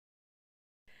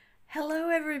Hello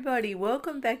everybody,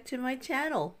 welcome back to my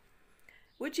channel.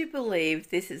 Would you believe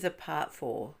this is a part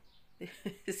 4? This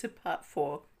is a part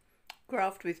 4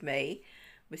 craft with me.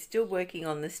 We're still working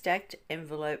on the stacked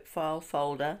envelope file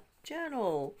folder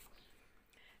journal.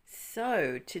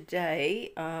 So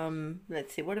today,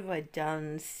 let's see, what have I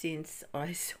done since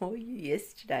I saw you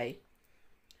yesterday?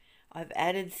 I've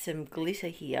added some glitter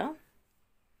here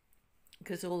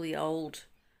because all the old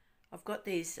I've got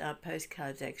these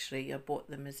postcards actually. I bought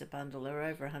them as a bundle. They're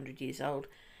over 100 years old.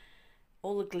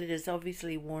 All the glitter's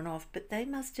obviously worn off, but they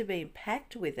must have been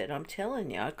packed with it. I'm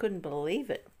telling you, I couldn't believe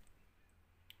it.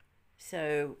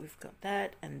 So we've got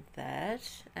that, and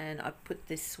I put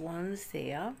the swans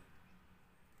there.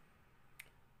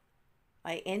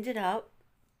 I ended up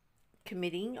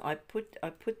committing. I put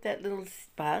that little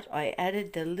spot. I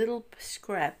added the little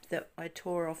scrap that I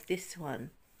tore off this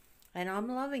one. And I'm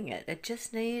loving it.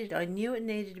 I knew it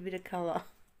needed a bit of colour.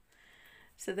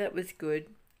 So that was good.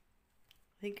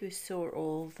 I think you saw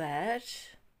all that.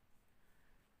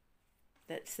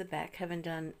 That's the back. Haven't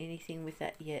done anything with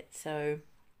that yet. So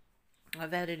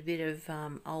I've added a bit of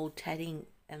old tatting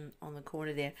on the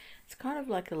corner there. It's kind of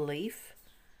like a leaf.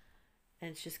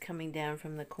 And it's just coming down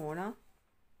from the corner.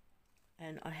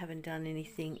 And I haven't done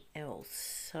anything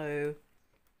else. So,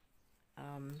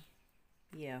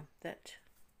 yeah, that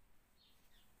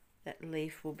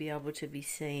leaf will be able to be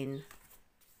seen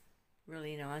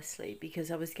really nicely, because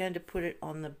I was going to put it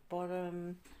on the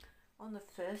bottom. On the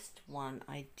first one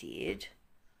I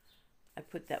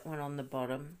put that one on the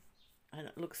bottom and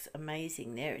it looks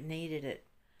amazing there. It needed it,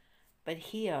 but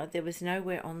here there was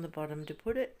nowhere on the bottom to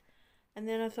put it, and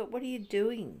then I thought, what are you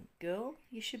doing, girl?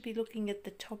 You should be looking at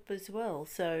the top as well.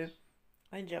 So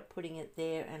I ended up putting it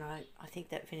there, and I think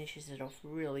that finishes it off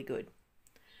really good.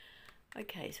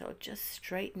 Okay, so I'll just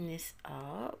straighten this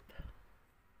up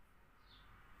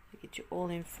to get you all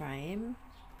in frame.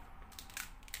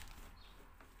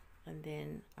 And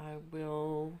then I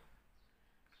will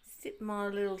sit my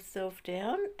little self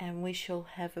down and we shall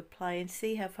have a play and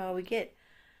see how far we get.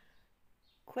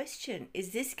 Question,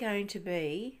 is this going to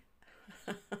be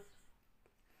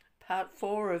part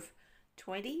 4 of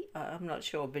 20? I'm not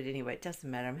sure, but anyway, it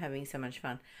doesn't matter. I'm having so much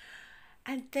fun.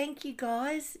 And thank you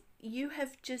guys.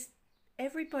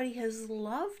 Everybody has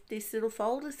loved this little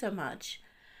folder so much,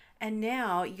 and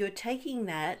now you're taking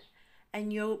that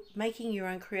and you're making your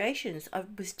own creations. I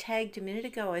was tagged a minute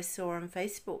ago, I saw on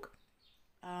Facebook.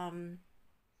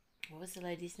 What was the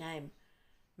lady's name?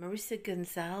 Marissa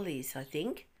Gonzalez, I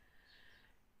think.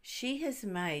 She has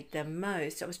made the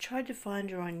most. I was trying to find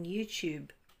her on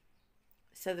YouTube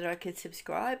so that I could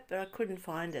subscribe, but I couldn't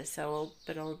find her.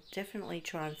 But I'll definitely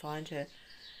try and find her.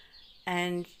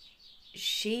 And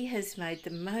she has made the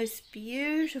most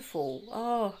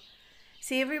beautiful,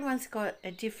 see, everyone's got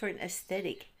a different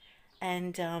aesthetic,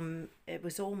 and it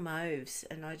was all mauves,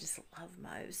 and I just love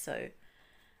mauves. So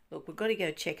look, we've got to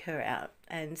go check her out.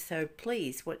 And so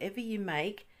please, whatever you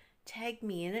make, tag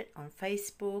me in it on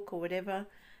Facebook or whatever.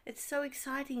 It's so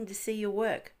exciting to see your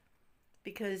work,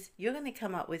 because you're going to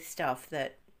come up with stuff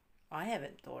that I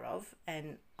haven't thought of,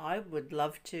 and I would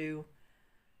love to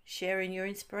share in your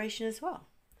inspiration as well.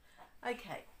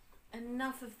 Okay,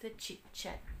 enough of the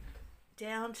chit-chat.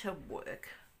 Down to work.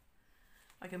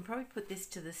 I can probably put this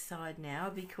to the side now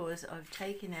because I've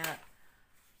taken out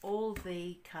all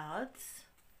the cards,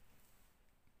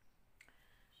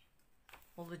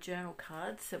 all the journal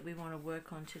cards that we want to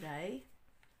work on today.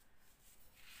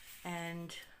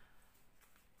 And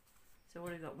so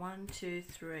what have I got? 1, 2,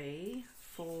 3,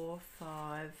 4,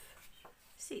 5,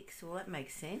 6. Well, that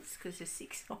makes sense because there's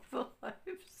 6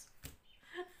 envelopes.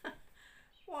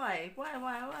 Why am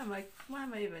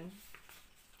I even?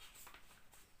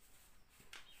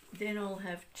 Then I'll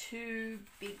have 2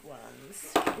 big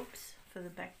ones. Oops, for the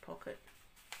back pocket.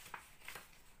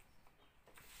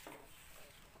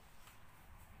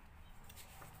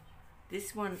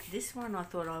 This one I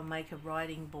thought I'll make a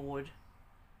writing board.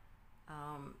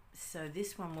 So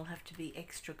this one will have to be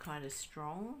extra kind of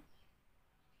strong.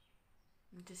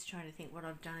 I'm just trying to think what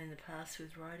I've done in the past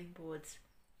with writing boards.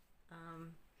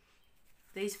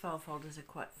 These file folders are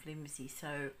quite flimsy,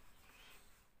 so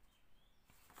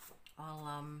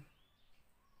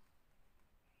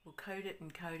we'll coat it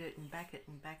and back it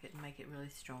and make it really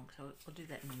strong. So I'll do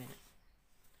that in a minute.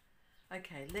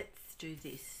 Okay, let's do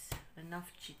this.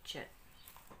 Enough chit chat.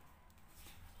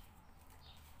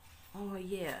 Oh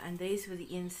yeah, and these were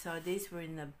the inside. These were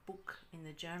in the book, in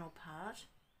the journal part,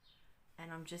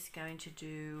 and I'm just going to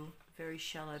do very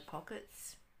shallow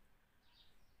pockets.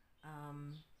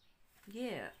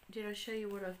 Yeah, did I show you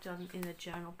what I've done in the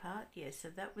journal part? Yeah, so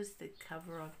that was the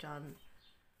cover I've done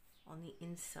on the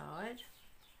inside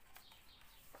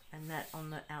and that on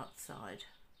the outside.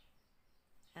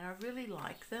 And I really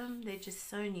like them. They're just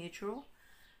so neutral.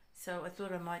 So I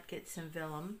thought I might get some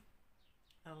vellum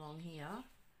along here,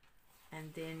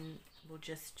 and then we'll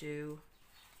just do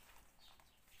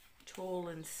tall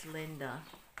and slender.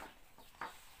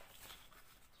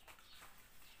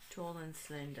 Tall and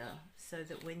slender, so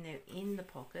that when they're in the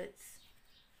pockets,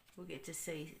 we'll get to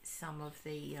see some of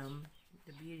the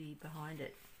beauty behind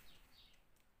it,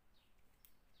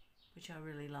 which I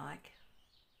really like.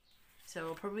 So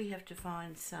I'll probably have to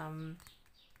find some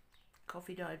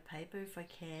coffee dyed paper if I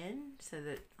can, so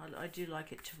that I do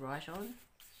like it to write on.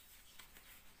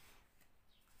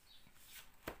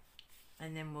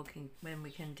 And then when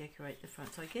we can decorate the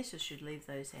front. So I guess I should leave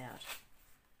those out.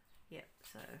 Yep,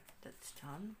 so that's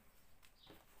done.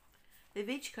 They've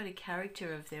each got a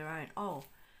character of their own. Oh,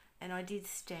 and I did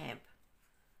stamp.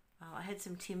 I had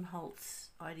some Tim Holtz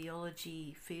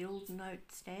Ideology Field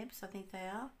Note stamps, I think they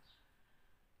are.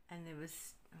 And there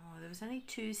was only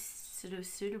 2 sort of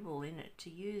suitable in it to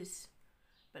use.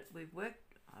 But we've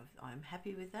worked, I'm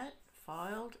happy with that.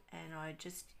 Filed, and I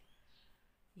just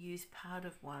used part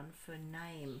of one for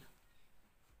name.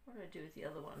 What did I do with the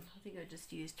other one? I think I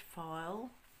just used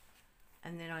file,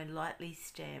 and then I lightly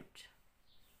stamped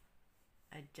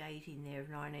a date in there of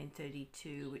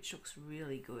 1932, which looks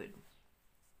really good.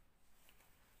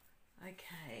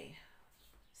 Okay,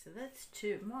 so that's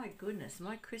 2. My goodness,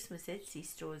 my Christmas Etsy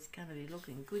store is going to be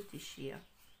looking good this year.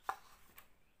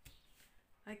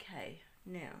 Okay,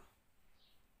 now,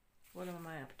 what am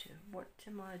I up to? What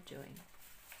am I doing?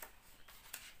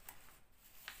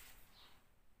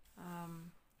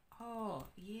 Oh,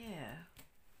 yeah.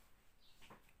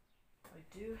 I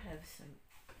do have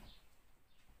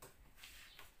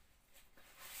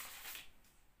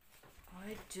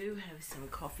some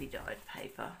coffee dyed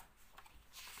paper.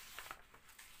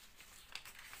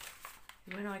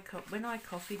 When I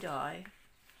coffee dye,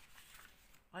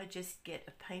 I just get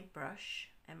a paintbrush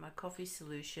and my coffee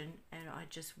solution, and I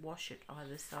just wash it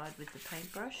either side with the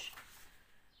paintbrush,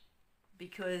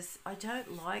 because I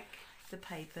don't like the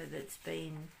paper that's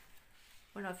been,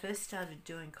 when I first started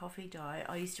doing coffee dye,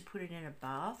 I used to put it in a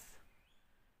bath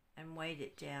and weight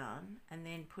it down and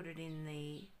then put it in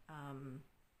the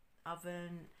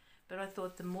oven. But I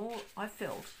thought I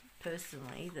felt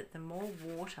personally that the more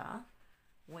water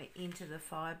went into the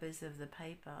fibers of the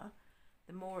paper,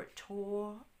 the more it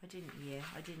tore. I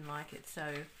didn't like it.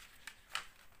 So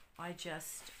I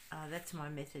just, that's my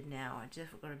method now. I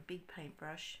just got a big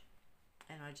paintbrush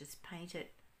and I just paint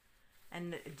it.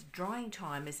 And the drying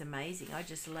time is amazing. I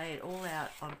just lay it all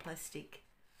out on plastic.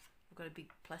 I've got a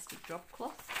big plastic drop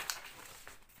cloth.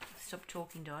 Stop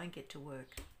talking, Di, and get to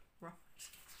work. Right.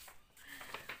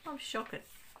 I'm shocked.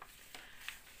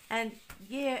 And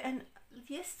yeah, and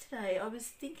yesterday I was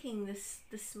thinking this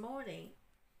morning,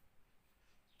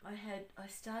 I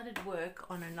started work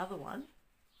on another one,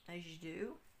 as you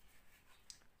do.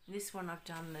 This one I've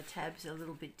done the tabs a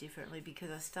little bit differently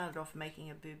because I started off making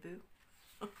a boo-boo.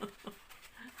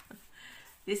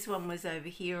 This one was over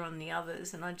here on the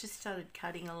others, and I just started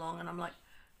cutting along, and I'm like,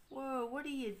 whoa, what are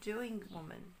you doing,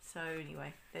 woman? So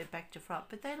anyway, they're back to front,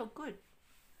 but they look good.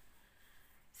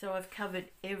 So I've covered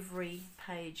every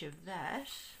page of that.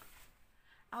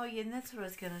 Oh yeah, and that's what I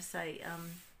was going to say.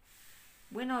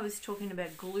 When I was talking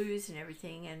about glues and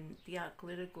everything, and the art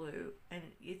glitter glue, and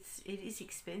it is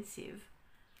expensive,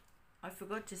 I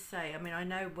forgot to say, I mean, I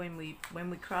know when we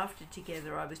crafted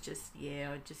together, I just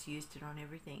used it on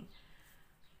everything.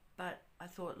 But I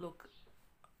thought, look,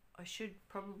 I should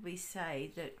probably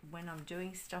say that when I'm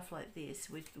doing stuff like this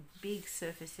with big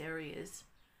surface areas,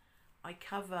 I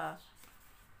cover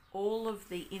all of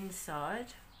the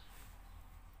inside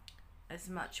as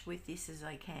much with this as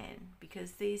I can,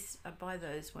 because I buy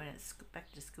those when it's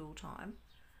back to school time.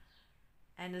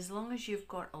 And as long as you've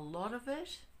got a lot of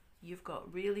it, you've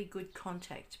got really good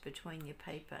contact between your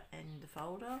paper and the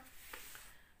folder.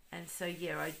 And so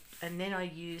yeah, and then I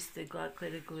use the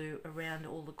glitter glue around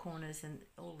all the corners and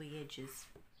all the edges,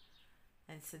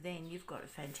 and so then you've got a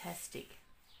fantastic.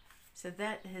 So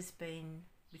that has been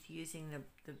with using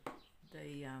the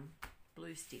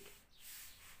glue stick,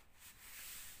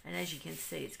 and as you can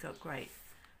see, it's got great.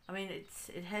 I mean,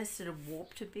 it has sort of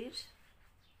warped a bit,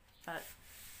 but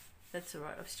that's all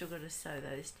right. I've still got to sew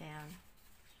those down.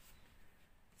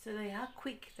 So they are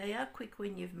quick. They are quick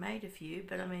when you've made a few,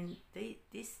 but I mean,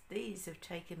 these have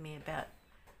taken me about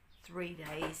 3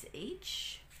 days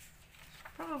each.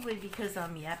 Probably because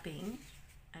I'm yapping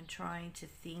and trying to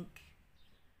think,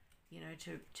 you know,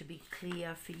 to be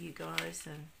clear for you guys,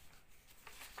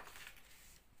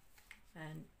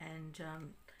 and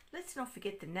Let's not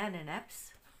forget the Nana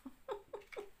naps.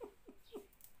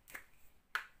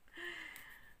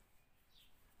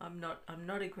 I'm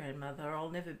not a grandmother. I'll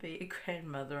never be a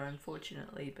grandmother,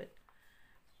 unfortunately, but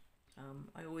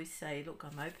I always say, look,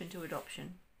 I'm open to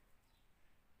adoption.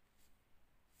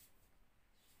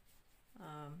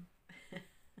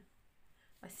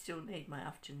 I still need my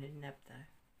afternoon nap though.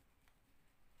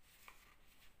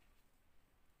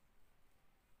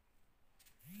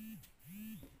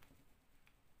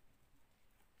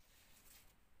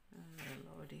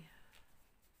 Oh lordy.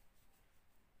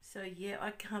 So yeah,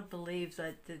 I can't believe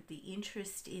that the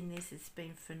interest in this has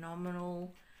been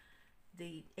phenomenal.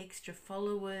 The extra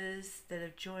followers that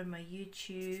have joined my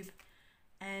YouTube,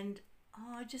 and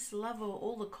oh, I just love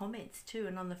all the comments too,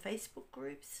 and on the Facebook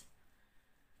groups.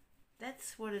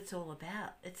 That's what it's all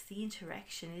about. It's the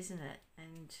interaction, isn't it?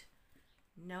 And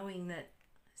knowing that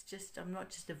it's just, I'm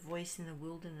not just a voice in the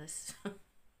wilderness.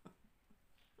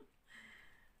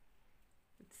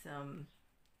 It's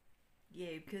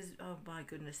yeah, because oh my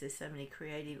goodness, there's so many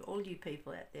creative, all you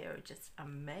people out there are just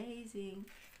amazing.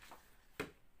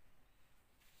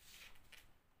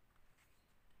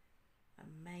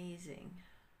 Amazing.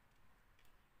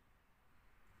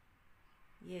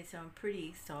 Yeah, so I'm pretty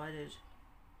excited.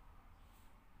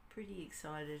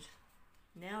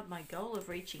 Now my goal of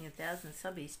reaching 1,000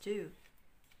 subbies too.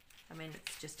 I mean,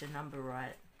 it's just a number,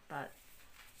 right? But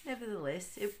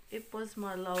nevertheless, it was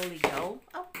my lowly goal.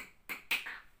 Oh,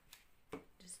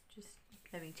 just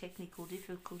having technical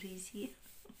difficulties here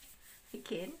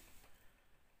again.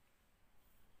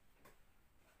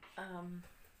 I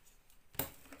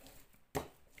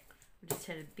just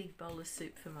had a big bowl of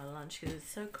soup for my lunch because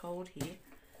it's so cold here,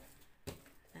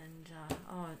 and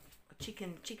oh,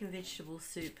 chicken vegetable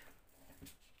soup.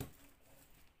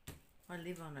 I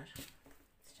live on it.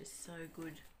 It's just so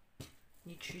good,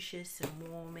 nutritious and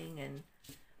warming, and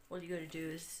all you got to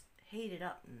do is heat it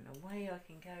up, and away I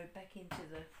can go back into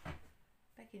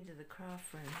the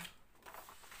craft room.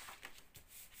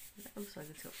 That looks like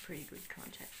it's got pretty good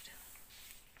contact.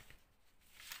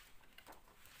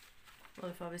 Well,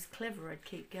 if I was clever, I'd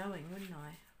keep going, wouldn't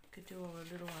I? Could do all the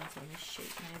little ones on this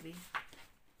sheet, maybe.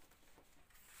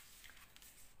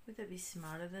 Would that be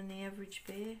smarter than the average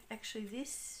bear? Actually,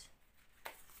 this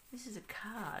is a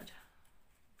card.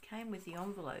 It came with the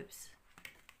envelopes,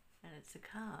 and it's a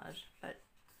card, but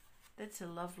that's a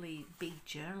lovely big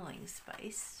journaling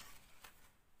space.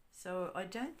 So I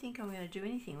don't think I'm going to do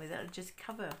anything with it. I'll just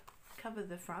cover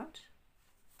the front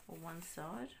or one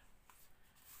side,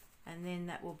 and then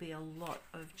that will be a lot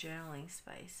of journaling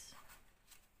space.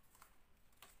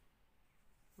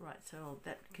 Right, so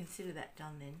consider that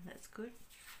done then. That's good.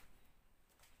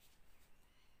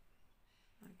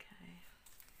 Okay.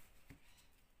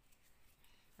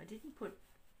 I didn't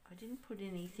put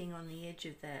anything on the edge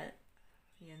of that.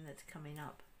 Yeah, and that's coming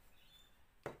up.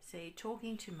 See,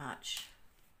 talking too much,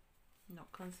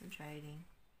 not concentrating.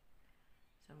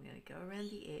 So I'm going to go around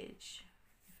the edge,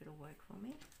 if it'll work for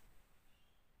me.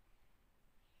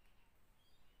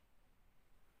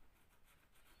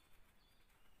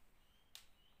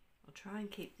 I'll try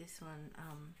and keep this one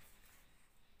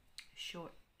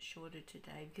shorter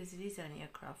today because it is only a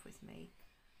craft with me.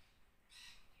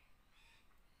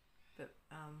 But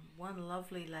one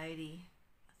lovely lady,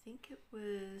 I think it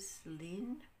was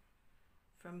Lynn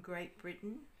from Great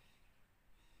Britain,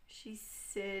 she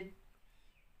said,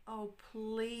 oh,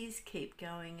 please keep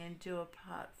going and do a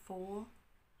part 4.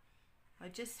 I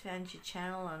just found your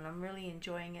channel and I'm really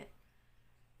enjoying it.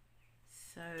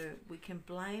 So we can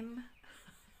blame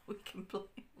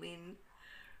Lynn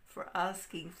for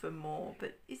asking for more,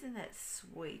 but isn't that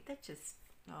sweet? That just,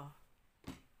 oh,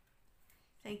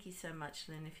 thank you so much,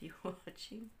 Lynn, if you're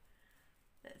watching.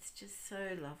 That's just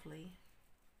so lovely.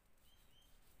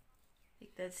 I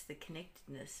think that's the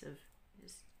connectedness of,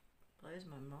 just blows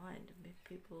my mind.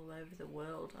 People all over the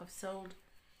world. I've sold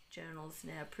journals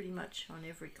now pretty much on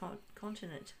every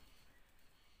continent.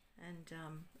 And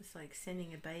it's like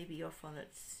sending a baby off on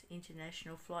its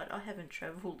international flight. I haven't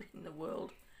travelled in the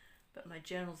world, but my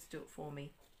journals do it for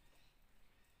me.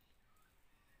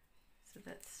 So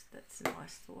that's a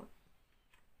nice thought.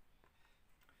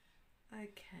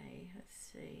 Okay, let's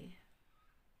see.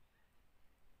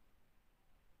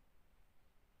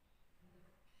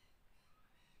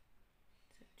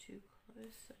 Is it too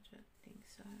close? I don't think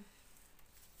so.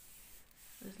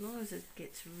 As long as it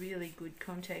gets really good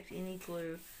contact, any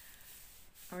glue.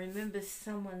 I remember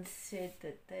someone said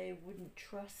that they wouldn't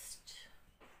trust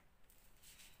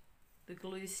the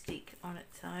glue stick on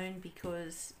its own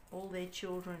because all their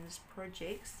children's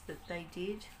projects that they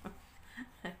did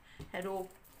had all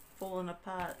fallen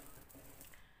apart.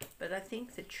 But I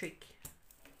think the trick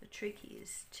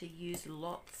is to use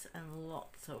lots and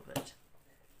lots of it.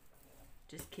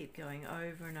 Just keep going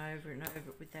over and over and over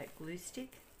it with that glue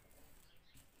stick,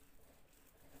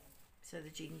 so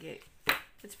that you can get,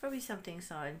 it's probably something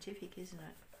scientific, isn't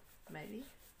it? Maybe.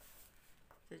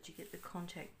 So that you get the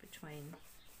contact between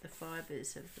the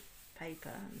fibres of the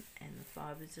paper and the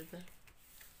fibres of the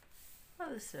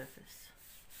other surface.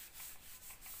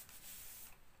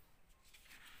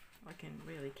 I can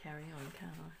really carry on,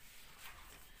 can't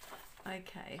I?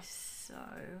 Okay, so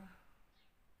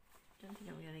don't think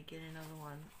I'm going to get another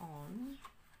one on.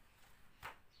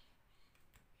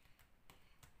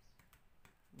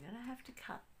 I'm going to have to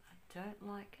cut. I don't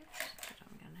like it, but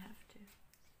I'm going to have to.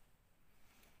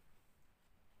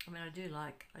 I mean, I do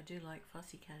like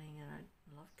fussy cutting, and I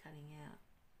love cutting out.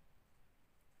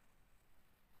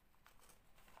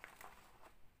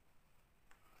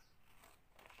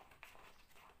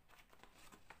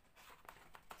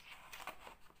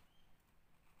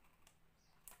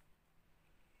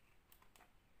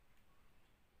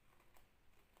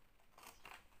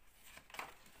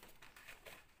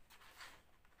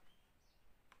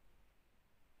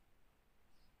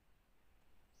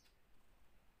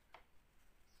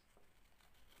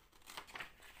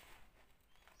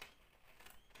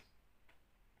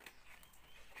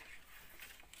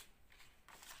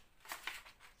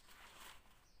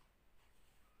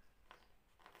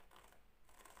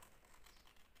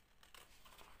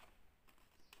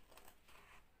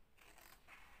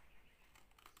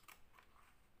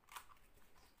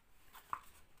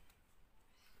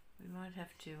 We might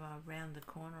have to round the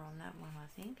corner on that one, I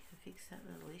think, to fix that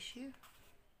little issue.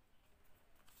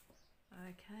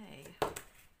 Okay.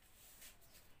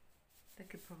 That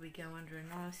could probably go under a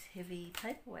nice heavy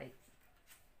paperweight.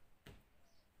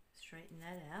 Straighten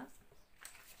that out.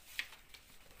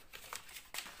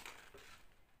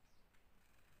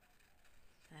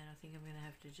 And I think I'm going to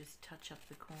have to just touch up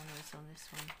the corners on this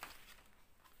one,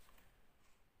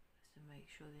 just to make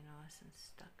sure they're nice and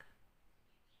stuck.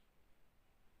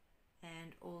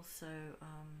 And also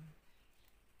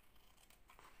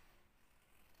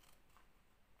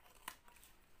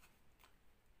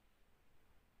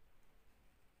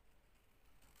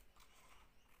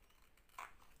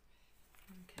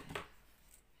okay.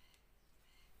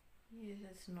 Yeah,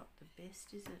 that's not the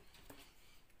best, is it?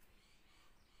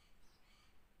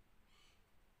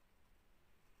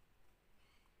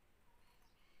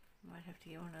 Might have to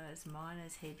get one of those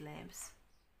miner's headlamps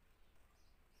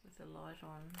with the light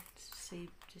on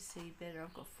to see better.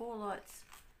 I've got 4 lights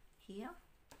here.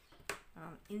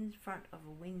 I'm in front of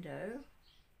a window,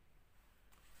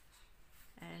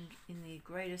 and in the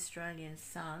great Australian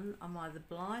sun, I'm either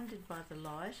blinded by the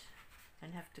light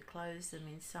and have to close them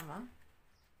in summer.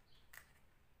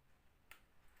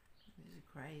 This is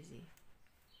crazy.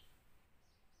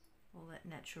 All that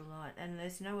natural light, and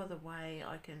there's no other way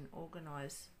I can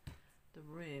organise the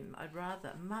room. I'd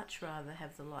much rather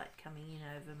have the light coming in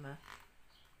over my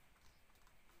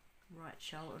right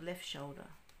shoulder, left shoulder,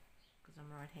 because I'm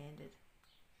right-handed.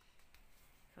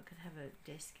 If I could have a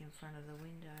desk in front of the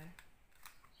window.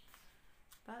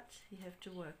 But you have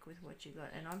to work with what you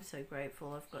got, and I'm so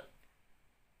grateful I've got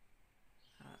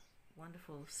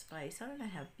wonderful space. I don't know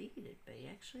how big it'd be,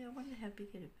 actually. I wonder how big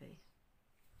it'd be.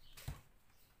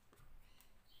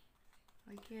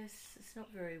 I guess it's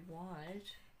not very wide.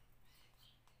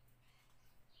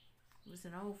 It was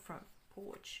an old front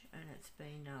porch, and it's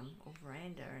been, or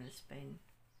veranda, and it's been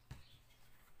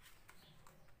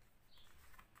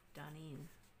done in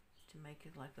to make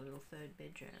it like a little 3rd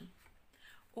bedroom.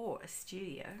 Or a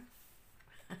studio,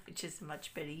 which is a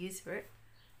much better use for it.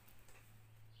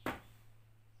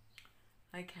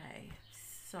 Okay,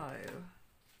 so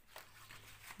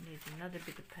need another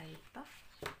bit of paper.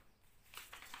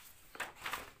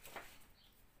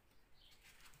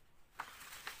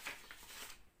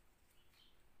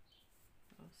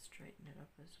 I'll straighten it up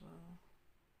as well.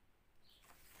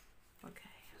 Okay.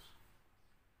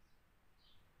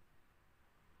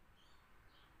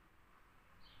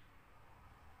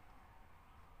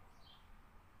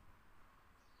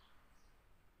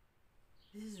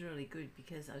 This is really good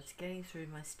because I was getting through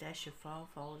my stash of file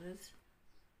folders,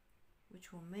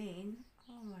 which will mean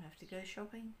I might have to go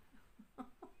shopping.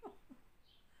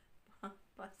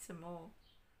 Buy some more.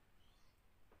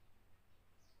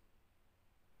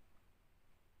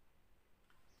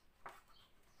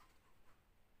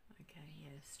 Okay,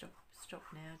 yeah, stop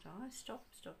now, guys. Stop.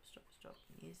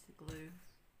 Use the glue.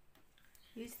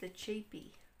 Use the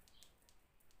cheapie.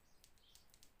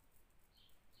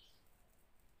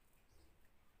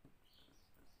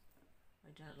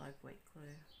 I don't like wet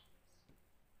glue.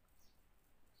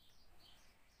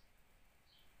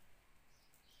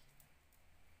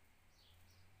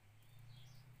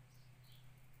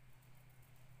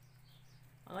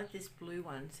 like this blue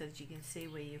one so that you can see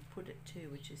where you've put it too,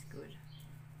 which is good.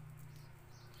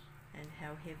 And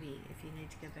how heavy if you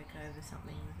need to go back over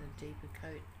something with a deeper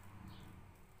coat.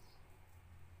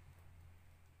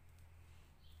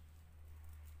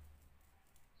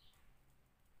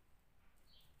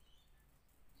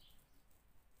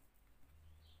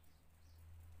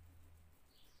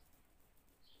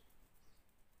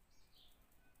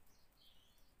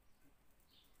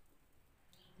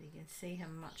 You can see how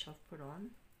much I've put on.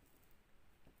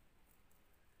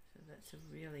 So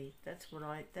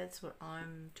that's what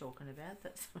I'm talking about.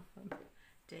 That's what I'm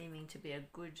deeming to be a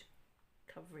good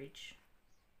coverage.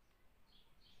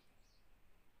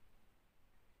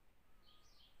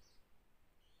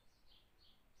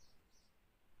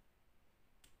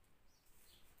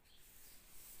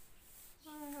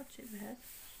 Oh, not too bad.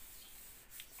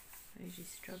 I usually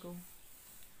struggle.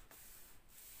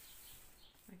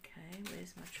 Okay,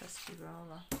 where's my trusty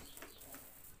roller?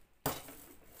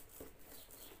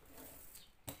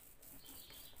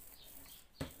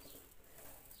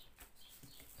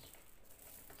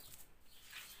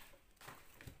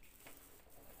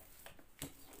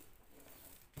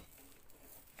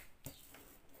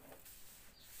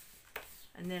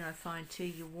 And then I find too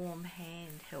your warm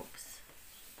hand helps.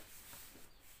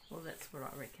 Well, that's what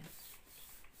I reckon.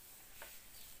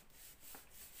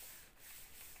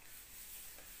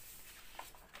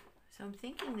 So I'm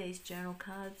thinking these journal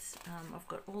cards, I've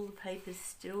got all the papers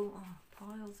still,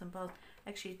 piles and piles.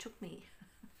 Actually, it took me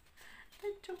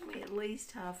at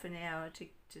least half an hour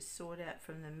to sort out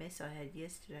from the mess I had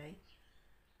yesterday.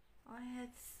 I had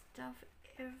stuff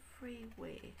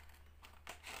everywhere.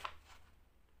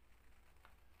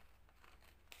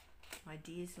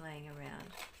 Ideas laying around.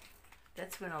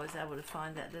 That's when I was able to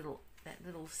find that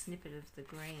little snippet of the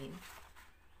green,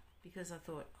 because I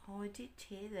thought, oh, I did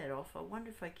tear that off. I wonder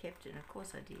if I kept it, and of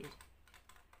course I did.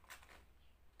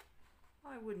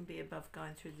 I wouldn't be above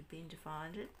going through the bin to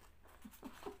find it.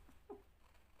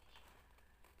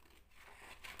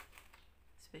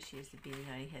 Especially as the bin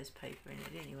only has paper in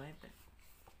it anyway, but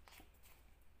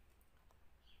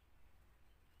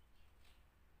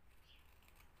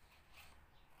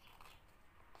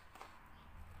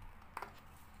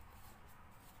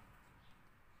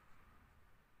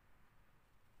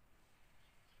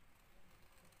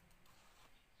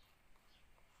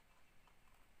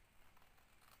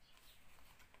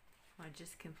I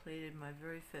just completed my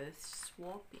very first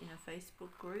swap in a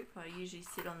Facebook group. I usually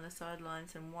sit on the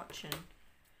sidelines and watch and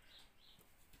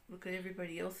look at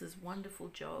everybody else's wonderful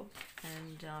job,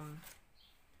 and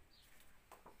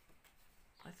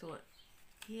I thought,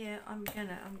 yeah, I'm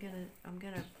gonna.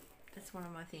 That's one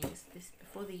of my things. This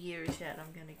before the year is out,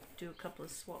 I'm gonna do a couple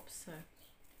of swaps. So,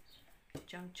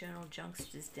 Junk Journal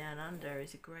Junksters Down Under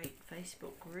is a great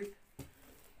Facebook group.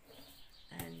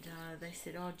 And they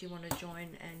said, oh, do you want to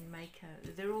join and make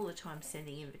a... They're all the time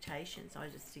sending invitations. I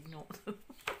just ignore them.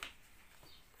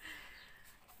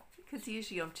 Because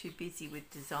usually I'm too busy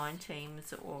with design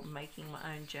teams or making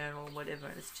my own journal or whatever.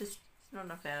 And it's not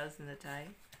enough hours in the day.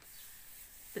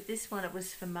 But this one, it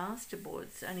was for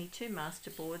masterboards. Only 2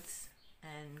 masterboards.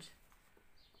 And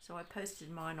so I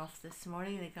posted mine off this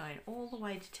morning. They're going all the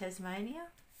way to Tasmania.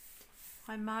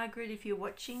 Hi, Margaret, if you're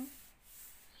watching.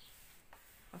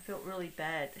 I felt really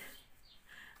bad.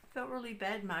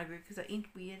 Margaret, because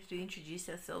we had to introduce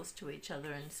ourselves to each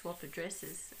other and swap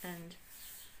addresses, and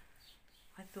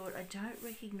I thought, I don't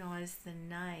recognise the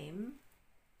name,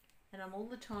 and I'm all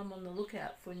the time on the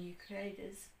lookout for new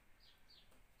creators.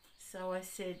 So I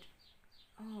said,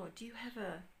 oh, do you have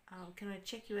can I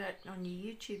check you out on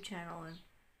your YouTube channel,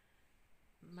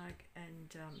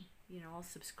 and I'll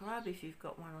subscribe if you've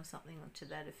got one or something to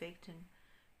that effect. And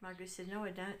Margaret said, no,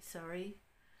 I don't, sorry.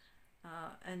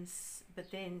 But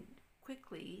then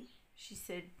quickly she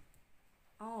said,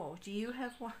 oh, do you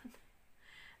have one?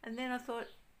 And then I thought,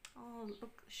 oh,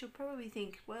 look, she'll probably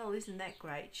think, well, isn't that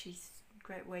great? She's a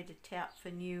great way to tout for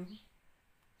new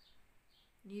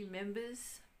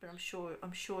members. But I'm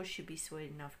sure she'll be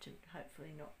sweet enough to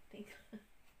hopefully not think.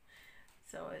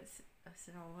 So I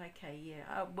said, oh, okay,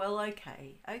 yeah, well,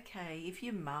 okay, if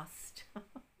you must.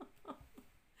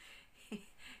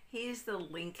 Here's the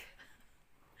link.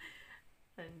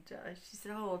 And she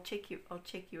said, oh, I'll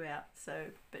check you out. So,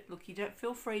 but look, you don't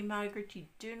feel free, Margaret. You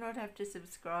do not have to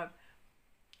subscribe.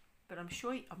 But I'm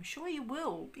sure you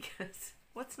will, because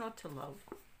what's not to love?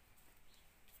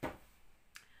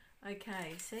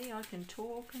 Okay, see, I can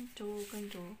talk and talk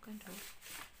and talk and talk.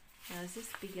 Now, is this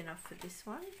big enough for this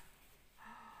one?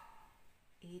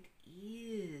 It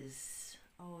is.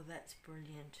 Oh, that's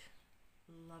brilliant.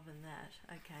 Loving that.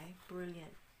 Okay,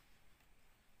 brilliant.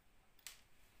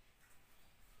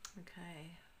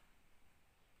 Okay.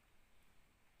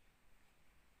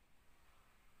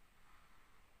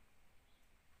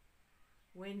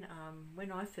 When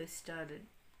I first started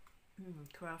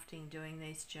crafting, doing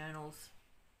these journals,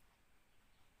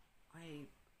 I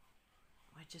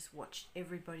just watched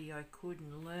everybody I could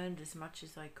and learned as much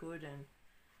as I could, and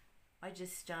I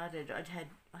just started. I'd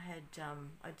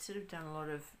sort of done a lot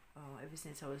of ever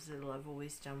since I was little. I've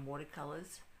always done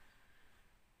watercolors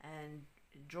and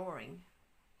drawing,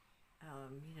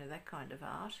 that kind of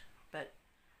art. But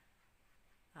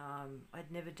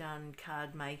I'd never done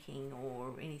card making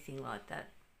or anything like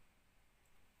that,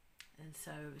 and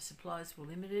so supplies were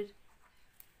limited.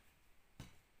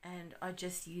 And I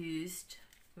just used.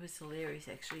 It was hilarious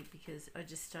actually, because I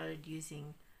just started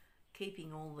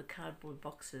keeping all the cardboard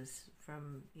boxes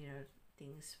from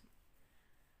things,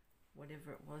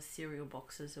 whatever it was, cereal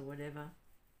boxes or whatever.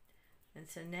 And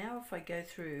so now if I go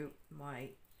through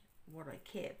what I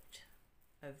kept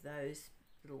of those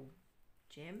little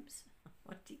gems,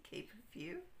 I did keep a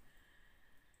few.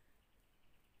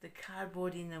 The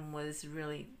cardboard in them was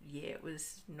really, it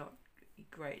was not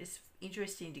great. It's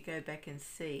interesting to go back and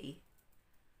see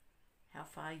how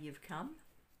far you've come.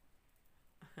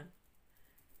 I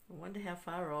wonder how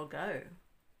far I'll go.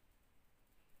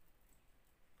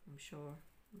 I'm sure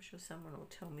someone will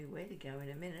tell me where to go in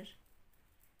a minute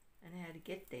and how to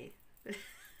get there.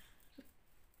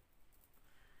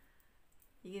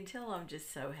 You can tell I'm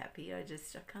just so happy. I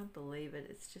can't believe it.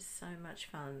 It's just so much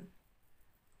fun.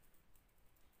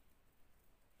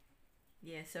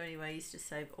 Yeah, so anyway, I used to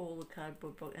save all the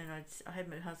cardboard box, and I had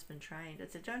my husband trained. I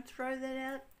said, don't throw that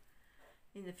out.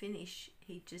 In the finish,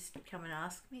 he'd just come and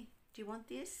ask me, do you want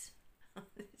this?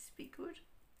 This be good.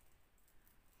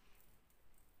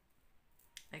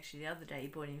 Actually, the other day he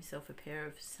bought himself a pair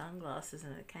of sunglasses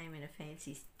and it came in a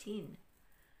fancy tin.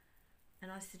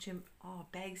 And I said to him, oh,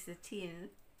 bags the tin.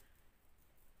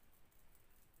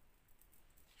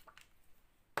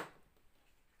 But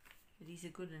he's a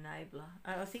good enabler.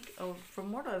 I think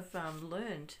from what I've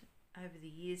learned over the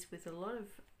years with a lot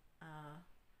of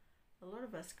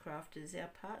us crafters, our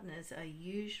partners are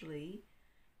usually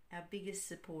our biggest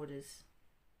supporters,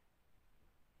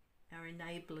 our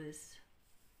enablers.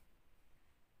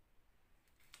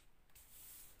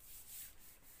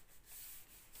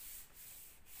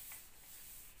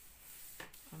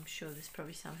 I'm sure there's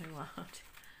probably some who aren't,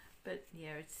 but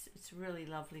yeah, it's really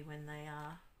lovely when they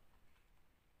are.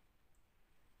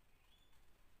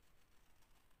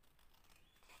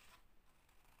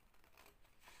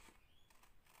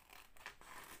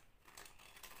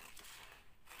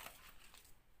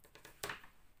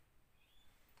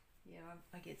 Yeah,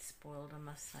 I get spoiled, I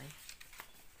must say.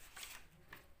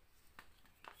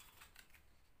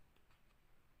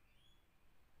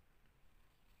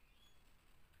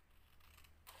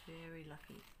 Very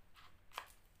lucky.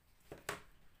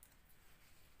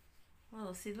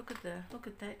 Well, see, look at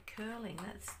that curling.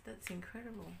 That's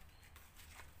incredible.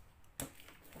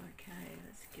 Okay,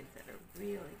 let's give that a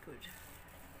really good.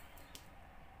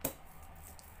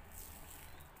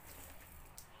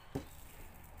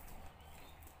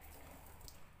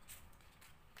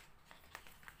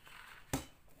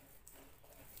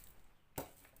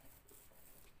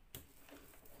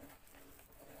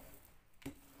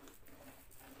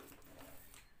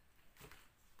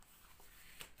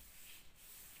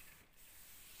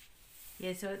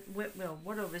 Yeah, so well,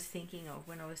 what I was thinking of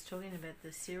when I was talking about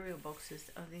the cereal boxes,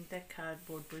 I think that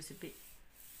cardboard was a bit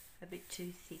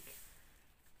too thick,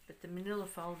 but the manila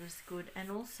folder's good, and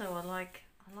also I like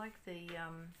the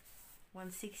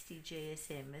 160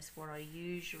 GSM is what I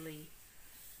usually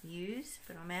use,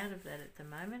 but I'm out of that at the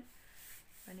moment.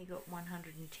 I've only got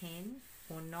 110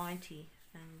 or 90,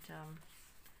 and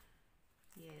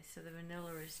yeah, so the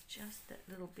vanilla is just that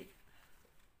little bit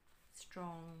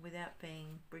strong without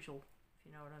being brittle, if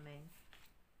you know what I mean.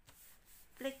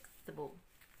 Flexible.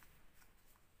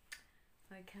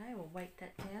 Okay, we'll weight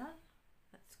that down.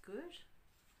 That's good.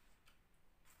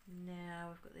 Now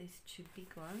we've got these two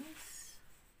big ones.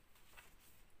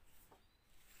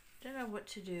 Don't know what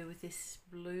to do with this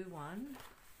blue one.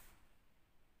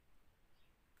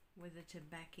 Whether to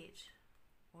back it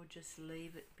or just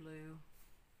leave it blue.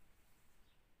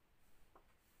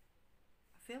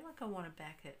 I feel like I want to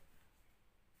back it.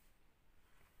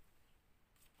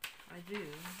 I do.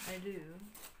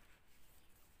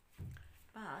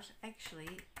 But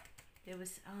actually, there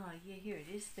was, yeah, here it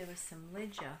is. There was some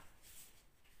ledger.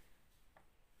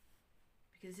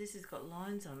 Because this has got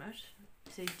lines on it.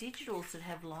 So digitals that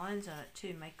have lines on it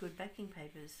too make good backing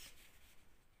papers.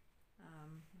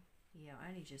 Yeah, I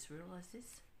only just realised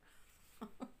this.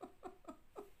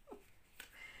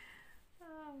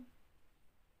 Oh,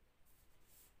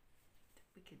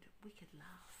 wicked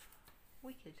laugh.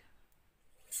 Wicked.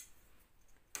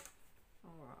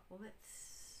 Alright, well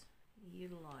let's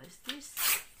utilise this.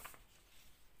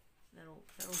 That'll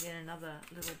get another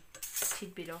little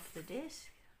tidbit off the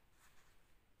desk.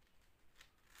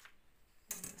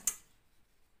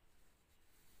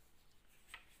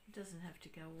 It doesn't have to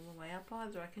go all the way up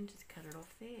either. I can just cut it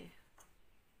off there.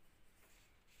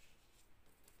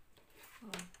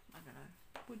 Well, I don't know.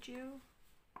 Would you?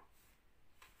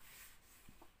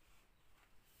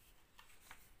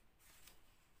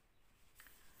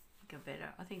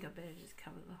 I think I better just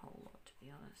cover the whole lot, to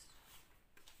be honest.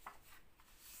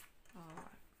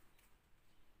 Alright.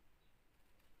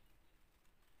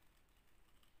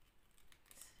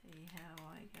 See how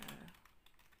I go.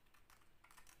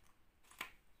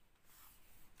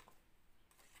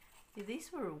 Yeah,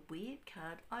 these were a weird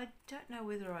card. I don't know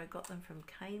whether I got them from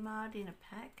Kmart in a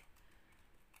pack.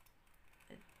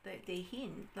 They're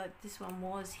hinged, like this one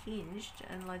was hinged,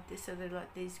 and like this, so they're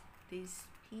like these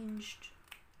hinged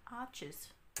arches.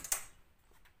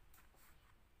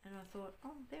 And I thought,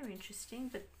 oh, they're interesting,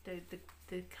 but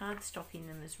the card stock in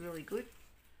them is really good.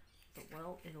 But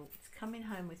well, it's coming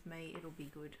home with me. It'll be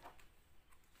good.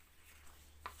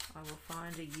 I will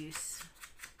find a use.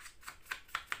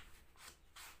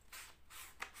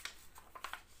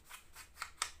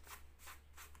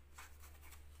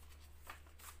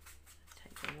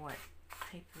 Take the white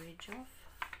paper edge off.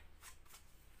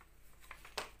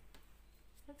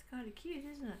 That's kind of cute,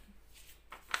 isn't it?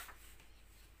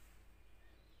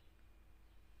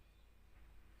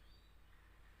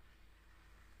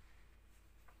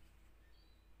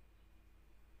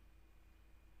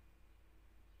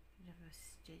 Bit of a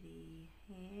steady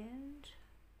hand.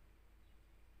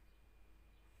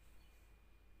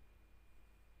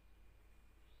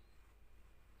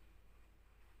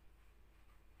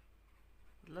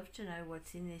 I'd love to know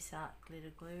what's in this art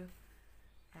glitter glue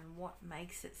and what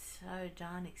makes it so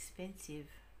darn expensive.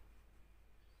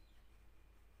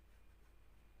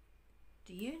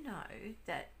 Do you know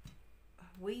that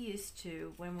we used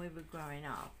to, when we were growing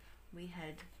up, we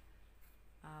had,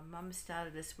 Mum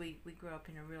started us, we grew up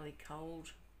in a really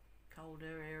colder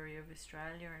area of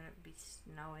Australia, and it'd be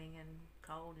snowing and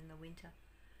cold in the winter.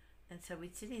 And so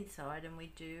we'd sit inside and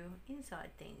we'd do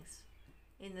inside things.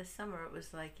 In the summer it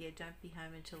was like, yeah, don't be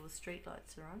home until the street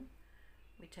lights are on.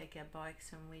 We'd take our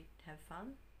bikes and we'd have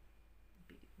fun.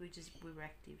 We were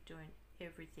active, doing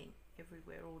everything,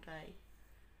 everywhere, all day.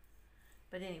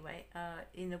 But anyway,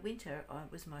 in the winter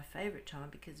it was my favourite time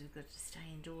because we've got to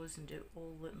stay indoors and do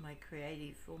all my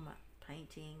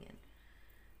painting and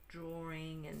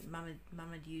drawing, and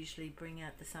Mum would usually bring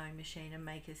out the sewing machine and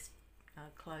make us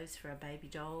clothes for our baby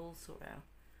dolls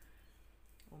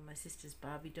or my sister's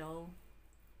Barbie doll.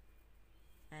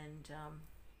 And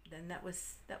then that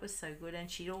was so good.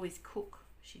 And she'd always cook.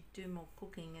 She'd do more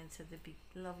cooking, and so there'd be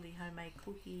lovely homemade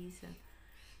cookies, and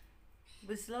it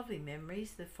was lovely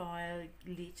memories. The fire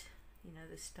lit, you know,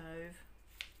 the stove.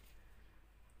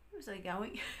 Where was I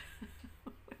going?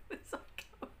 Where was I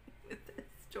going with that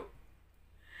story?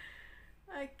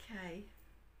 Okay.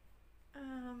 I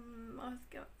was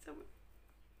going somewhere.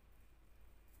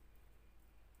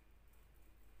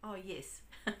 Oh yes.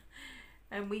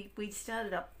 And we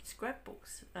started up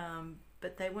scrapbooks,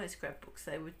 but they weren't scrapbooks,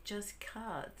 they were just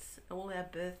cards. All our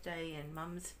birthday, and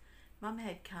Mum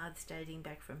had cards dating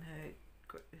back from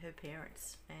her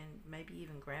parents and maybe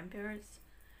even grandparents.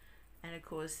 And of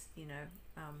course, you know,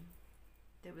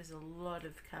 there was a lot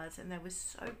of cards, and they were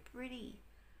so pretty.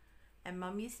 And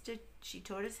Mum she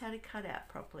taught us how to cut out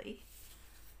properly,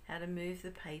 how to move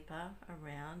the paper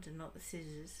around and not the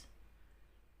scissors.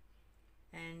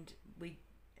 And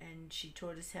she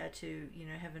taught us how to, you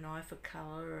know, have an eye for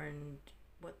colour and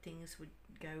what things would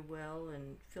go well,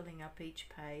 and filling up each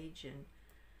page. And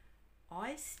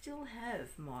I still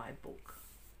have my book.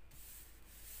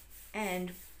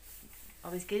 And I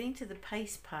was getting to the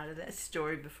paste part of that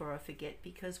story before I forget,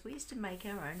 because we used to make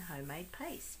our own homemade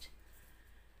paste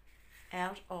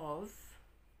out of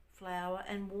flour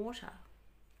and water.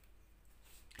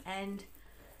 And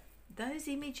those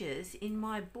images in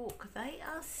my book, they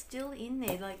are still in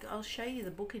there. Like, I'll show you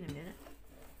the book in a minute,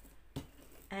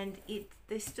 and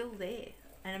they're still there.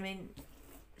 And I mean,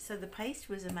 so the paste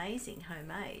was amazing,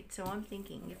 homemade. So I'm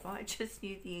thinking, if I just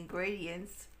knew the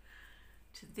ingredients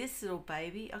to this little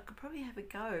baby, I could probably have a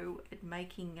go at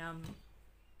making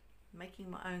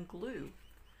my own glue.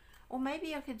 Or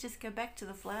maybe I could just go back to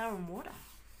the flour and water.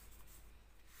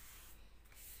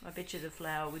 I bet you the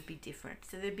flour would be different.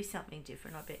 So there'd be something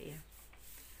different, I bet you.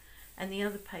 And the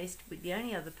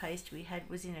only other paste we had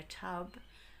was in a tub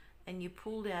and you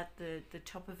pulled out the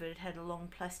top of it. It had a long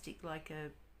plastic, like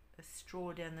a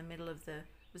straw down the middle of the,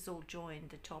 it was all joined,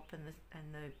 the top and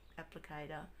the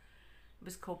applicator. It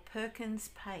was called Perkins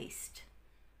Paste,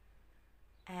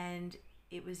 and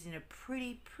it was in a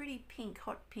pretty pink,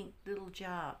 hot pink little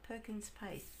jar, Perkins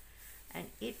Paste, and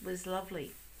it was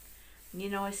lovely. You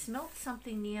know, I smelt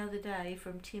something the other day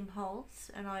from Tim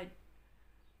Holtz, and I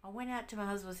went out to my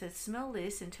husband and said, smell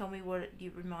this and tell me what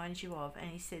it reminds you of. And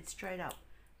he said straight up,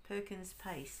 Perkins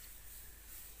Paste.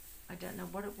 I don't know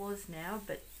what it was now,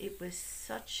 but it was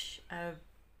such a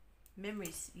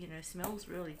memories, you know, smells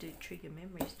really do trigger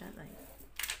memories, don't they?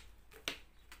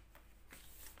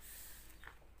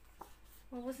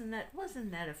 Well, wasn't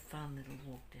that a fun little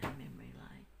walk down memory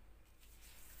lane?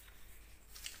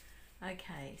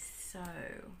 Okay, so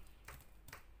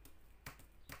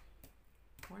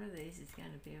one of these is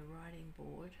going to be a writing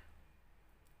board.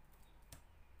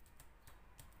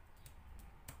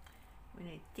 We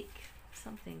need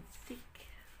something thick,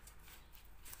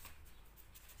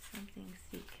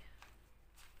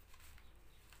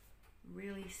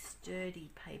 really sturdy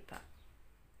paper,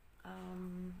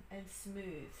 and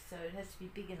smooth, so it has to be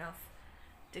big enough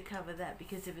to cover that,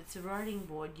 because if it's a writing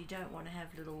board you don't want to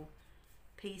have little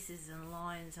pieces and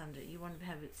lines under it. You want to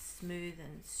have it smooth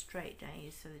and straight, don't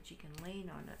you, so that you can lean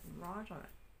on it and write on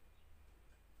it.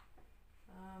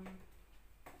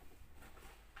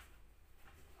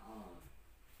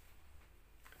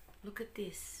 Look at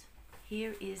this.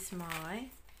 Here's the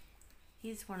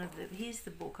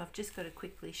book. I've just got to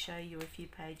quickly show you a few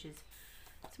pages.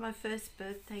 It's my first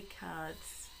birthday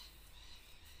cards.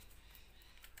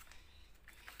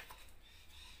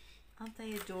 Aren't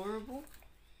they adorable?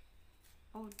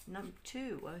 Oh, number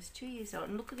 2. I was 2 years old,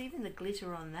 and look at even the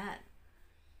glitter on that.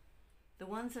 The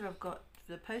ones that I've got,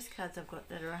 the postcards I've got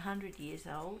that are 100 years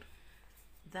old,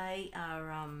 they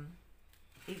are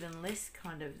even less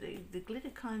kind of, the glitter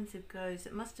kinds of goes,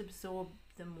 it must absorb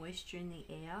the moisture in the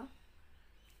air.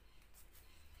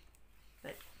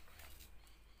 But,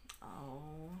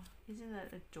 oh, isn't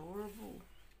that adorable?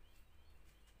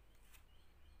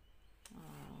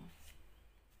 Oh.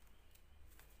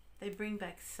 They bring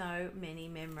back so many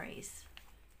memories.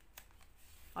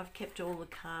 I've kept all the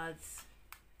cards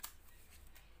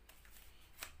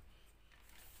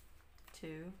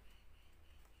too.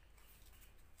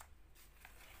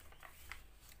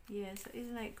 Yeah, so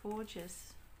isn't that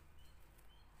gorgeous?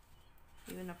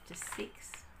 Even up to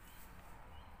 6.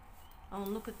 Oh,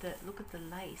 look at the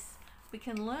lace. We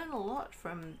can learn a lot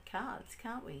from cards,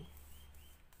 can't we?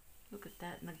 Look at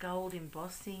that, and the gold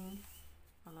embossing.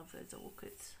 I love those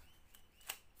orchids.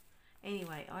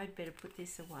 Anyway, I'd better put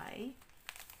this away.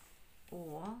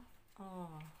 Or,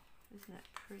 oh, isn't that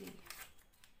pretty?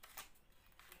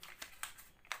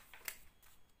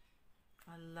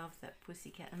 I love that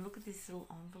pussycat. And look at this little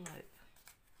envelope.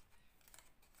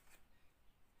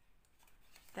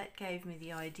 That gave me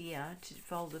the idea to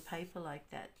fold the paper like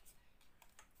that.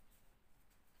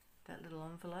 That little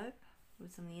envelope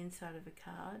was on the inside of a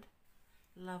card.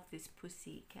 Love this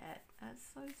pussycat. That's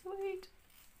so sweet.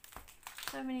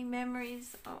 So many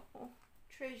memories. Oh,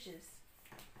 treasures.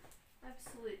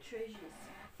 Absolute treasures.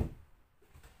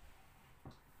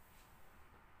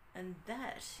 And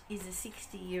that is a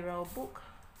 60-year-old book.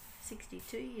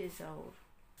 62 years old.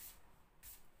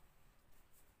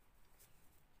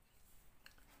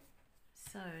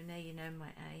 So now you know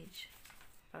my age.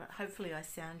 But hopefully I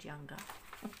sound younger.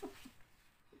 You're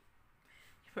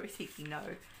probably thinking,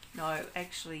 no,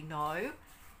 actually no.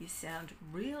 You sound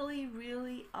really,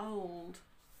 really old.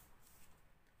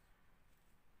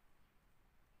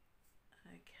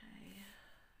 Okay.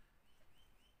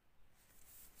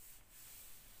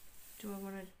 Do I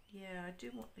want to, yeah, I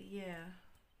do want, yeah.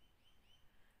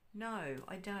 No,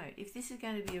 I don't. If this is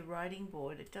going to be a writing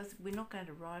board, we're not going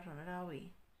to write on it, are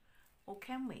we? Or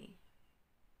can we?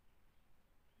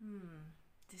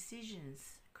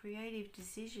 Decisions, creative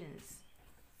decisions.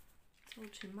 It's all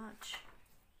too much.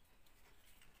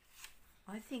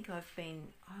 I think I've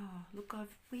been, oh look,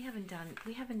 we haven't done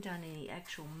any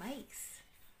actual makes.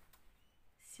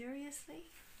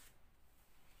 Seriously?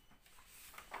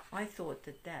 I thought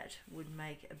that would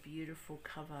make a beautiful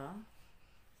cover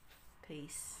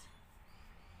piece.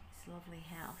 This lovely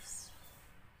house.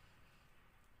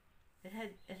 It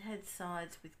had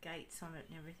sides with gates on it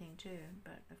and everything too,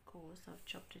 but of course I've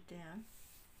chopped it down.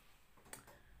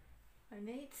 I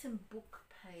need some book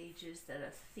pages that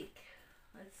are thick.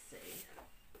 Let's see.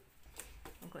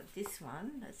 I've got this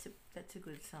one. That's a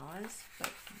good size,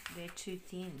 but they're too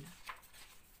thin.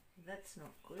 That's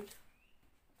not good.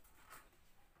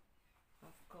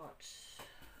 I've got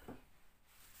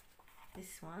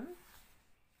this one.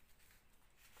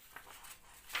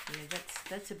 Yeah,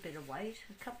 that's a bit of weight.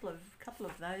 A couple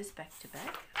of those back to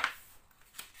back.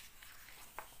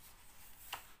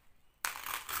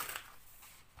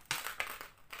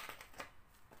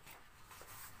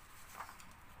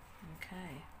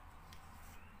 Okay.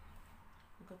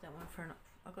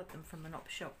 I got them from an op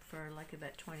shop for like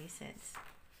about 20 cents.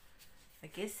 I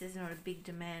guess there's not a big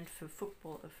demand for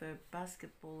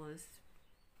basketballers.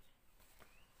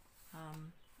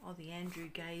 The Andrew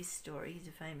Gaze story. He's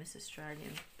a famous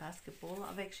Australian basketballer.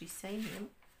 I've actually seen him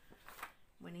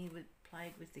when he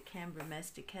played with the Canberra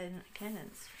Mazda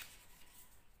Cannons.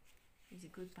 He's a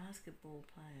good basketball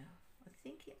player. I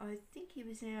think he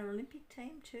was in our Olympic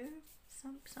team too.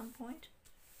 Some point.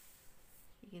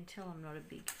 You can tell I'm not a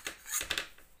big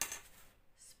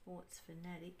sports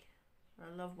fanatic. I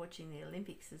love watching the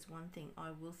Olympics. Is one thing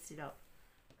I will sit up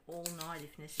all night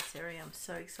if necessary. I'm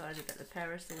so excited about the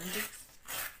Paris Olympics.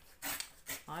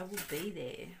 I will be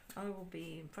there. I will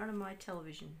be in front of my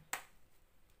television.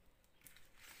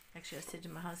 Actually, I said to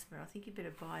my husband, I think you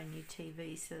better buy a new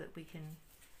TV so that we can...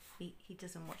 He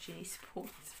doesn't watch any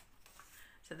sports.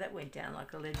 So that went down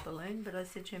like a lead balloon. But I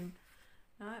said to him,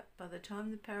 no, by the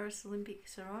time the Paris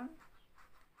Olympics are on,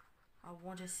 I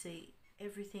want to see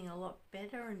everything a lot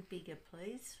better and bigger,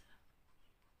 please.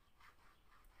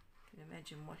 I can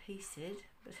imagine what he said,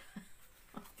 but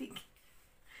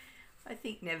I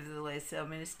think nevertheless, I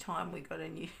mean, it's time we got a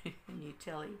new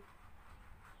telly.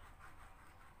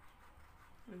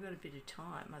 We've got a bit of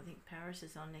time. I think Paris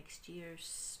is on next year,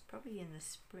 probably in the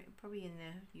spring, probably in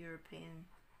the European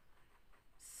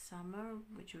summer,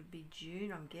 which would be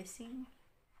June, I'm guessing.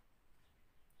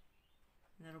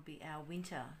 And that'll be our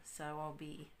winter, so I'll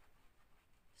be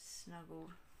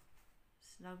snuggled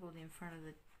in front of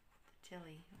the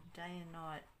telly day and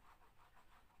night.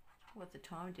 What the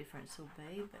time difference will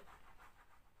be, but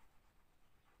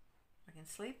I can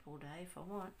sleep all day if I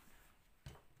want.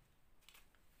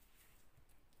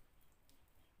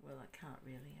 Well, I can't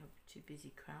really. I'm too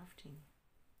busy crafting.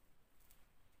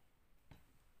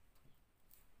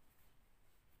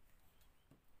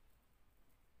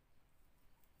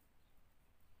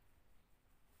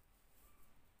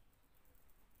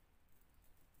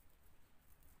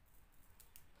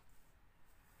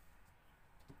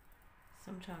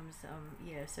 Sometimes,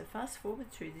 yeah, so fast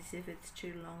forward through this if it's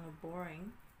too long or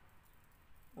boring,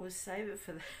 or save it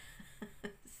for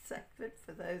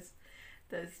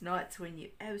those nights when you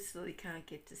absolutely can't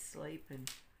get to sleep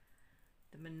and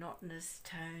the monotonous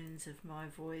tones of my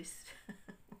voice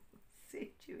send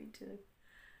you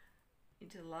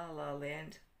into la la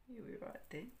land. You'll be right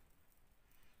then.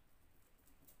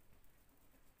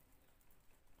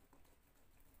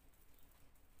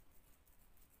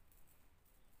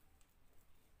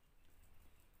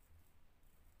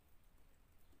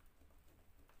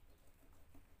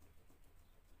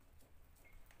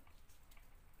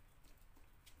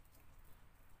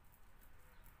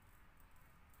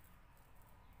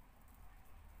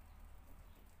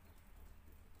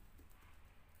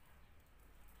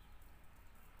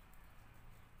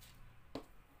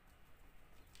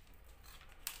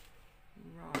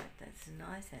 Right, that's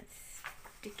nice and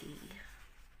sticky.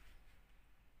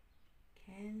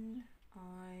 Can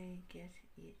I get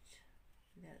it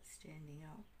without standing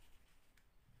up?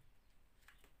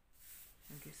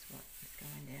 And guess what? It's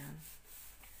going down.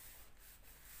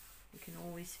 We can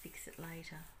always fix it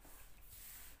later.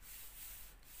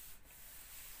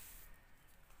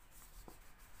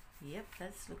 Yep,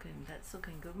 that's looking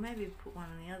good. Maybe put one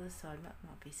on the other side. That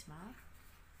might be smart.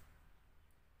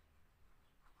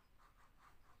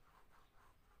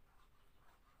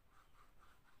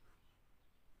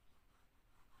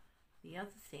 The other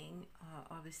thing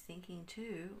I was thinking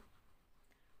too,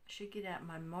 I should get out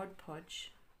my Mod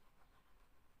Podge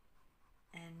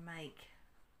and make,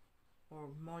 or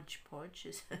Mod Podge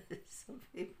as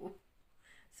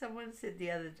someone said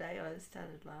the other day. I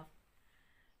started laughing.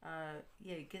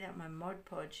 Yeah, get out my Mod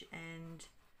Podge and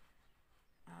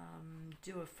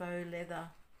do a faux leather,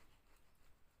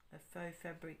 a faux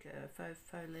fabric, a faux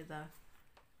leather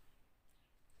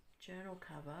journal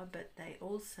cover, but they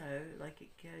also, like, it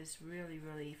goes really,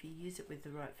 if you use it with the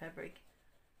right fabric,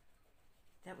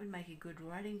 that would make a good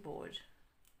writing board,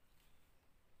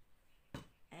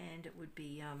 and it would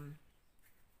be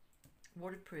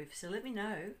waterproof. So let me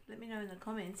know in the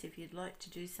comments if you'd like to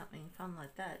do something fun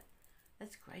like that.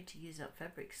 That's great to use up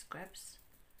fabric scraps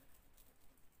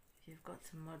if you've got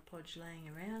some Mod Podge laying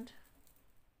around.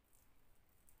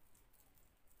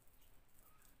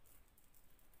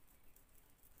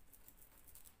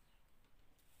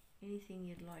 Anything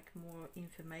you'd like more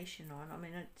information on. I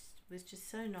mean, it was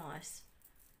just so nice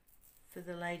for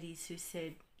the ladies who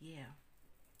said, yeah,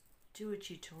 do a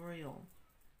tutorial.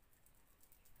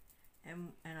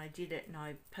 And I did it, and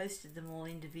I posted them all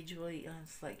individually. I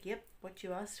was like, yep, what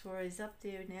you asked for is up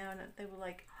there now. And they were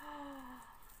like, oh,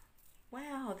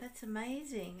 wow, that's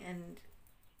amazing. And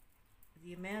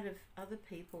the amount of other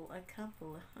people, I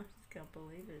just can't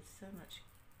believe it. It's so much.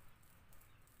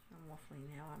 I'm waffling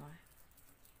now, aren't I?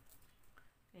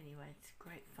 Anyway, it's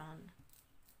great fun.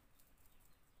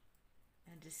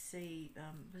 And to see,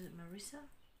 was it Marissa?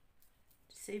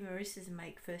 To see Marissa's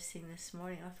make first thing this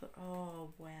morning, I thought,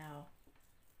 oh wow.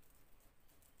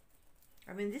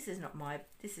 I mean, this is not my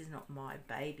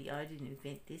baby. I didn't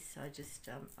invent this. I just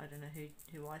I don't know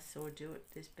who I saw do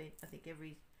it. There's been, I think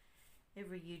every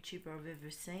YouTuber I've ever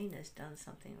seen has done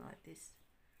something like this.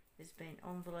 There's been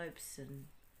envelopes and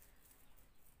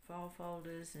file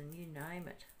folders and you name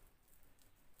it.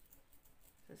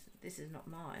 This is not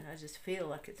mine. I just feel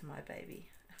like it's my baby.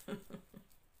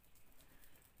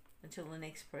 Until the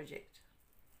next project.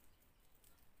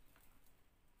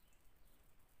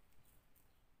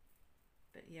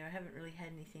 But yeah, I haven't really had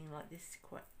anything like this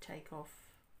quite take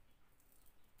off.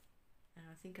 And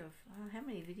I think how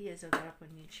many videos I've got up on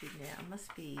YouTube now? It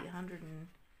must be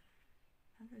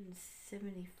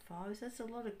 175. So that's a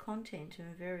lot of content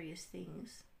and various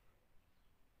things.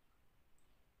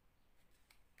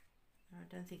 I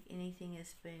don't think anything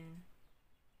has been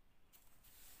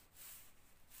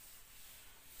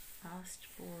asked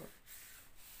for.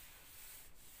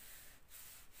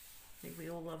 I think we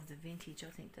all love the vintage. I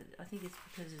think it's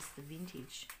because it's the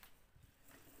vintage.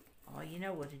 Oh, you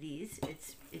know what it is?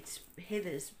 It's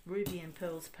Heather's Ruby and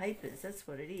Pearls papers. That's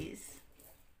what it is.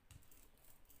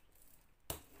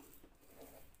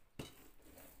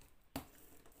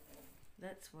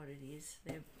 That's what it is.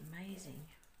 They're amazing.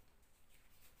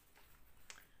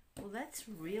 Well, that's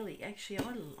really, actually,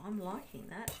 I'm liking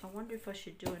that. I wonder if I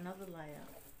should do another layer.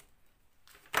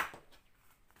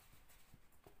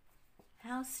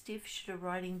 How stiff should a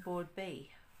writing board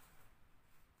be?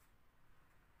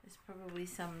 There's probably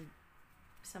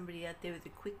somebody out there with a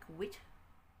quick wit.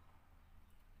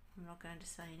 I'm not going to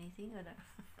say anything. I don't.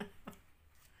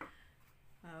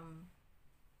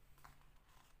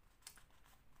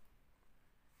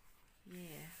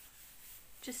 Yeah.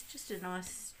 Just a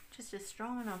nice, just a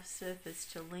strong enough surface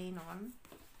to lean on.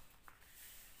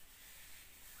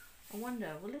 I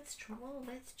wonder. Well, let's try. Well,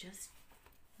 let's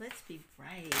be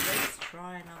brave. Let's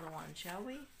try another one, shall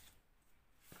we?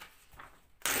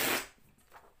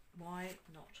 Why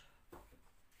not? I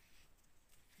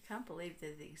can't believe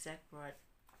they're the exact right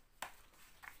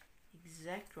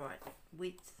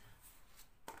width.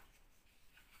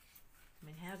 I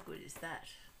mean, how good is that?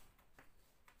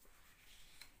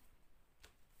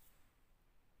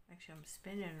 Actually, I'm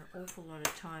spending an awful lot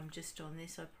of time just on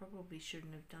this. I probably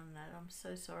shouldn't have done that. I'm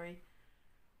so sorry.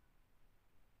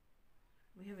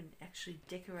 We haven't actually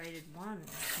decorated one.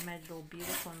 I made it all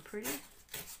beautiful and pretty.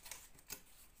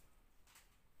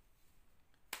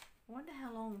 I wonder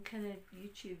how long can a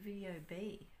YouTube video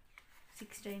be?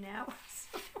 16 hours?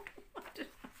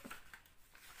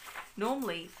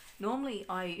 Normally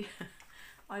I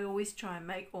always try and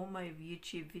make all my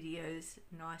YouTube videos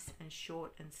nice and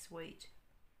short and sweet,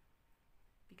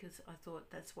 because I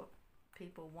thought that's what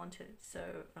people wanted.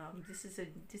 So this is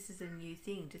a new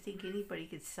thing, to think anybody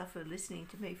could suffer listening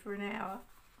to me for an hour.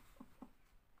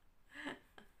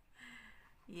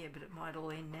 Yeah, but it might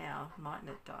all end now, mightn't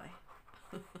it, Di?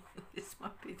 This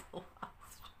might be the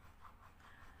last.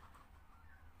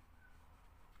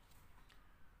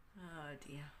 Oh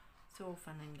dear, it's all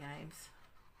fun and games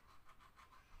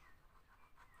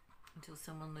until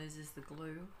someone loses the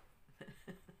glue.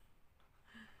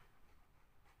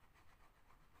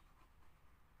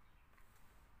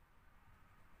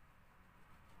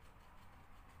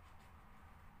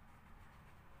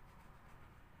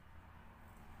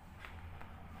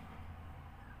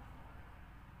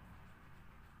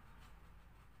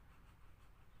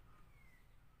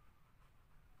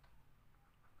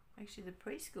 Actually, the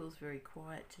preschool's very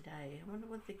quiet today. I wonder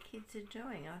what the kids are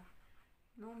doing.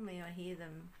 Normally I hear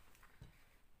them.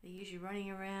 They're usually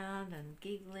running around and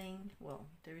giggling. Well,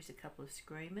 there is a couple of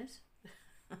screamers.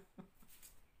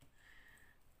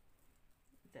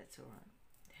 That's all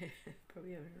right.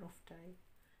 Probably having an off day.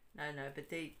 No, but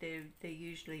they're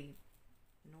usually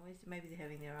noisy. Maybe they're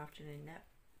having their afternoon nap.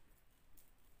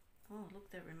 Oh, look,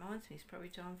 that reminds me. It's probably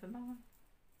time for mum.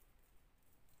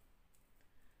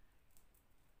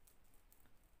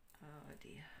 Oh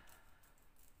dear.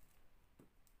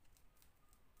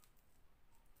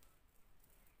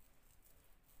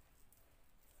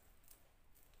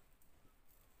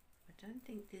 I don't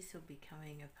think this will be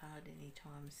coming apart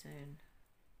anytime soon.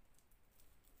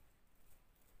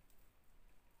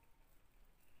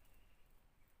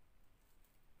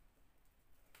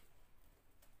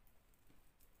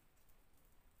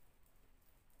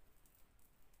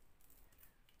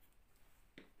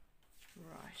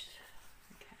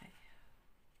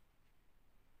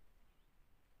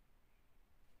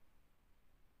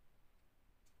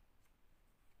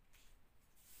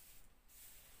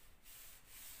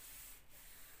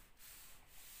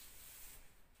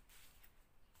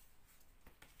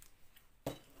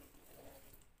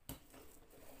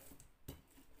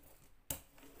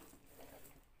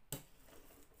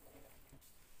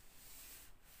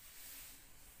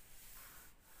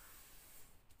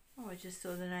 just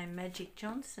saw the name Magic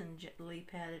Johnson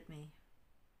leap out at me.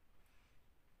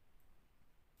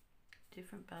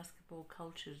 Different basketball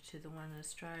culture to the one in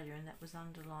Australia, and that was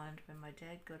underlined when my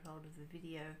dad got hold of the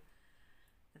video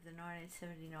of the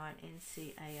 1979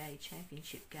 NCAA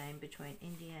championship game between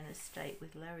Indiana State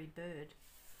with Larry Bird.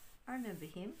 I remember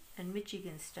him, and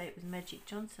Michigan State with Magic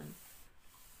Johnson.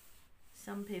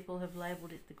 Some people have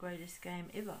labelled it the greatest game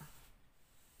ever.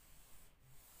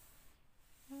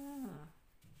 Ah.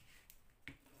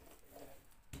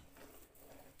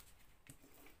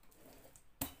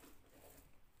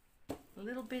 A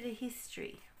little bit of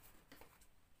history.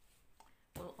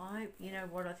 Well, you know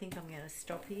what, I think I'm going to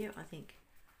stop here. I think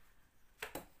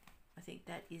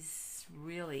that is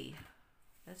really,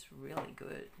 that's really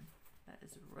good. That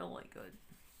is really good.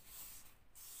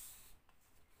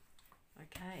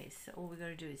 Okay, so all we've got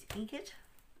to do is ink it.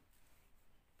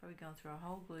 Probably going through a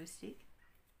whole glue stick.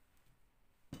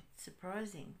 It's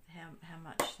surprising how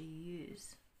much you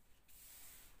use.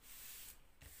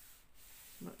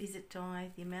 Well, is it dye?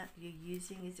 The amount you're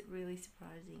using, is it really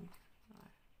surprising? No.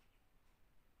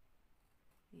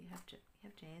 You have to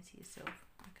answer yourself.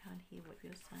 I can't hear what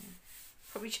you're saying.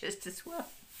 Probably just as well.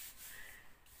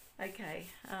 Okay.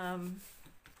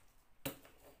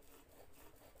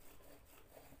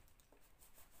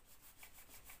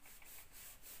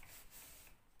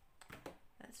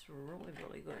 That's really,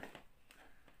 really good.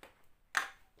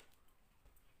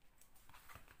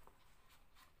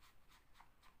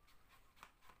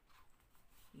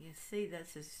 You can see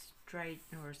that's as straight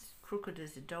or as crooked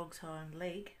as a dog's hind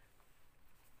leg.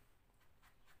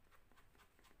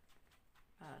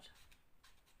 But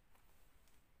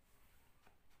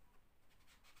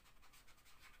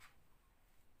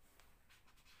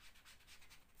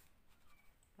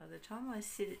by the time I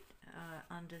sit it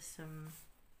under some,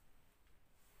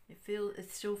 it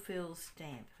still feels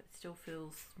damp. It still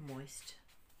feels moist.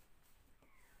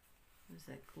 There's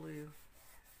that glue.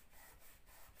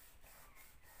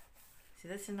 See,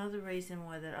 that's another reason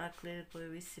why that art glitter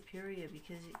glue is superior,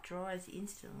 because it dries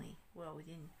instantly. Well,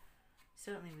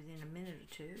 certainly within a minute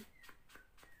or two.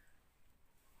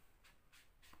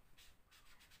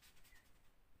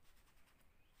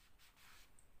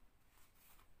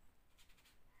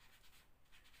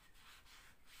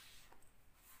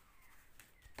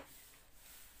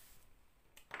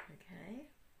 Okay,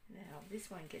 now this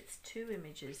one gets 2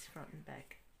 images front and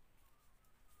back.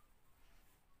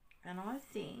 And I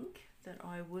think that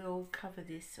I will cover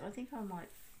this. I think I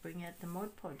might bring out the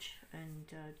Mod Podge and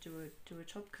do a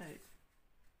top coat.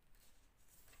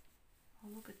 Oh,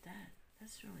 look at that.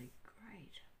 That's really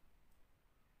great.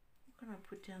 What can I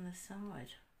put down the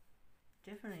side?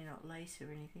 Definitely not lace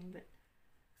or anything, but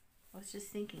I was just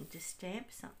thinking to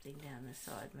stamp something down the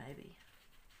side maybe.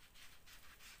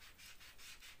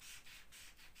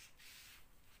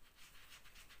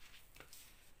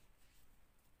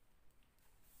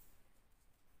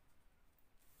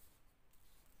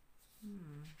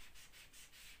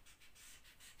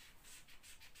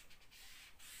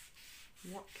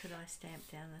 What could I stamp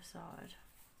down the side?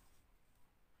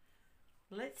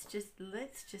 Let's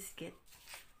just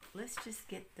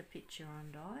get the picture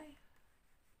on dye.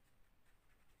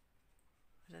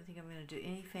 I don't think I'm going to do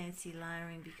any fancy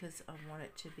layering because I want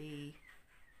it to be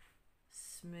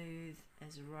smooth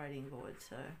as a writing board.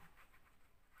 So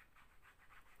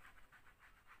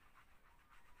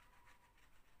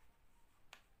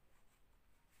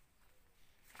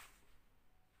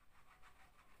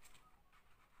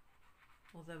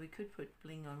although we could put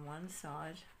bling on one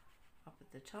side up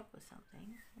at the top or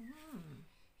something.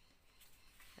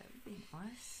 That would be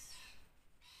nice.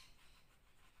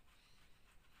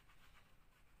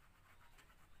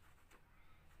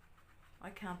 I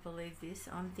can't believe this.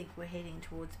 I think we're heading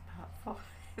towards part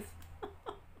 5.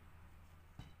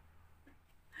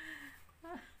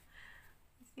 I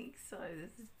think so.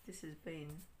 This has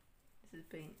been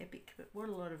epic, but what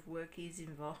a lot of work is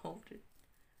involved.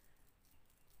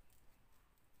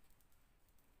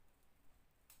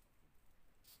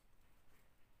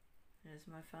 As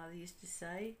my father used to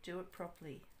say, do it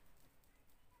properly.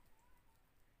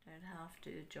 Don't half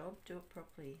do a job, do it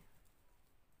properly.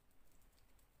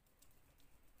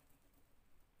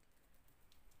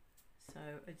 So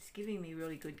it's giving me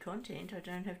really good content. I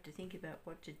don't have to think about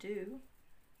what to do.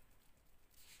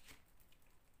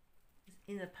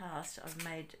 In the past, I've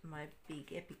made my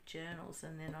big epic journals,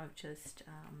 and then I've just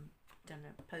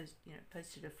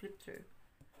posted a flip through,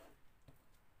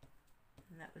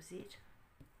 and that was it.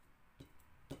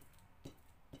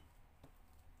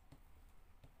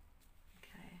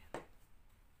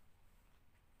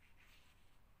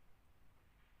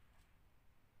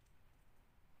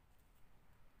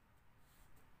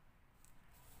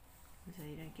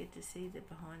 get to see the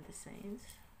behind the scenes.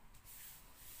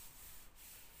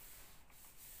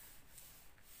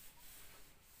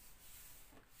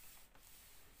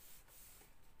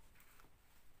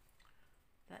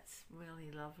 That's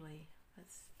really lovely.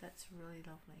 That's really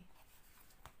lovely.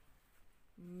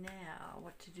 Now,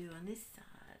 what to do on this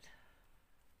side?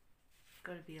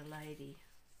 Got to be a lady.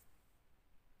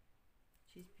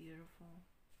 She's beautiful.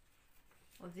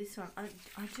 Or this one,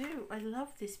 I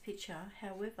love this picture.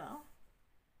 However,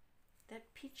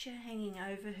 that picture hanging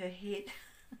over her head,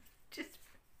 just,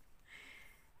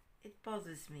 it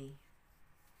bothers me.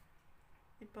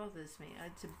 It bothers me.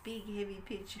 It's a big, heavy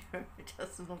picture. It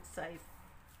doesn't look safe.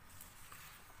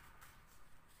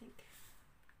 I think,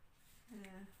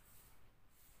 yeah.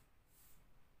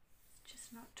 It's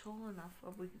just not tall enough.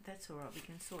 Oh, that's all right. We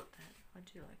can sort that. I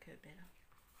do like her better.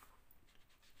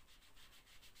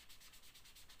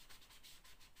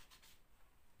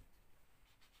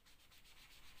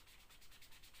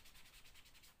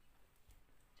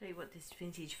 Tell you what, this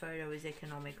vintage photo is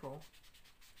economical.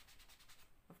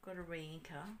 I've got a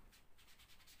re-inker,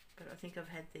 but I think I've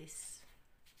had this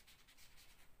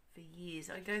for years.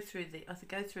 I go through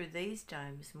these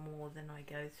domes more than I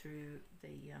go through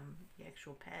the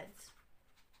actual pads.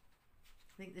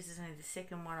 I think this is only the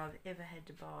second one I've ever had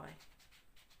to buy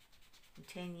in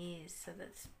 10 years, so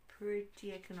that's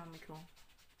pretty economical.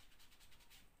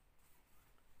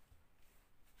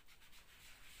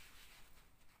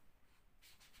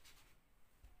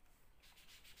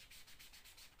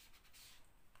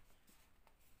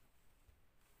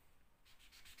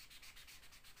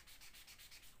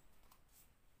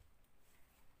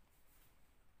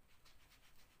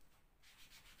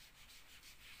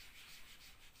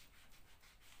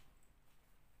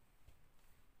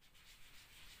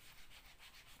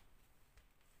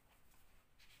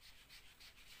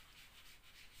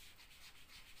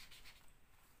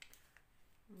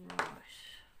 Right.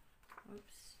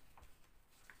 Oops.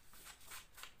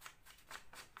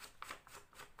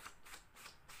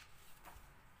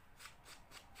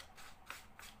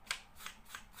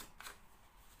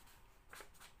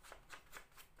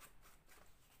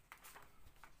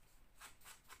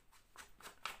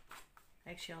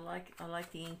 Actually, I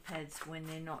like the ink pads when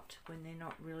they're not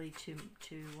really too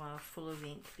full of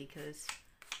ink, because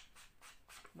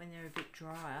when they're a bit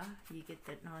drier, you get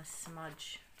that nice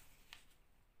smudge.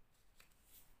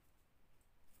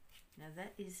 Now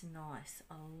that is nice.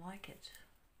 I like it.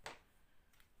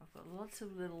 I've got lots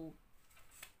of little.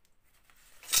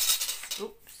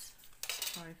 Oops,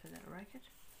 sorry for that racket.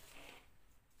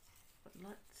 But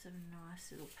lots of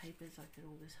nice little papers I could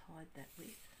always hide that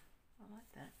with. I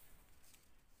like that.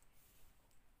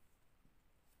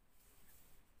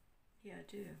 Yeah, I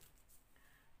do.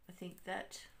 I think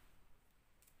that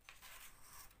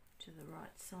to the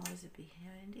right size would be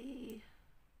handy.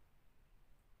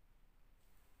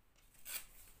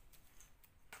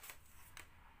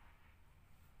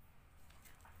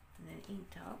 And then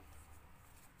inked up.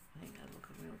 I think that'll look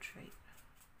a real treat.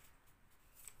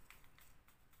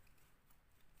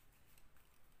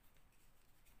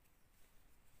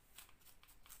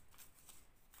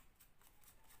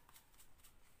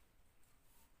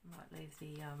 Might leave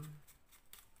the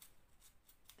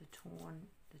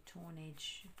torn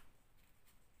edge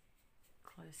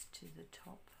close to the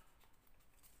top.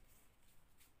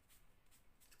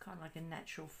 It's kind of like a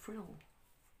natural frill.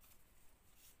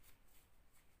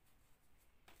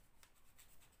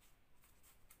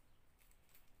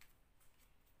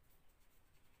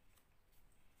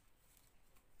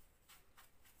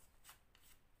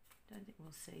 Don't think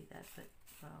we'll see that, but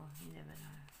well, you never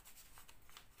know.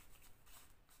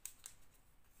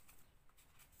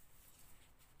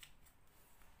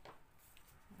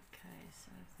 Okay,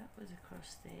 so if that was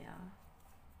across there,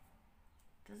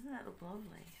 doesn't that look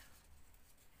lovely?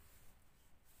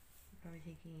 You're probably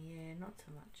thinking, yeah, not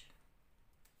so much.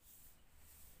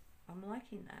 I'm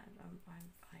liking that.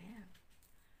 I am.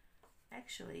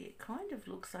 Actually, it kind of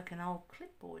looks like an old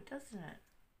clipboard, doesn't it?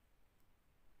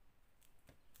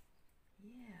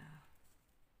 Yeah.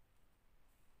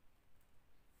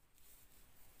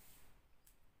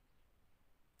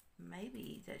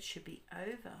 Maybe that should be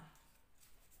over.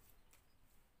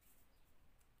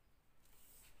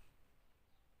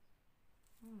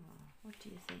 What do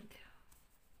you think?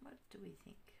 What do we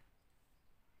think?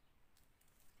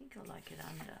 I think I like it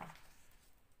under.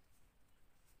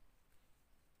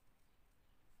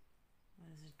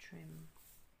 There's a trim.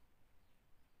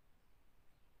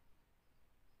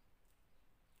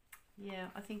 Yeah,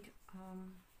 I think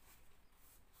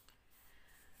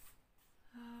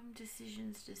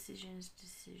decisions.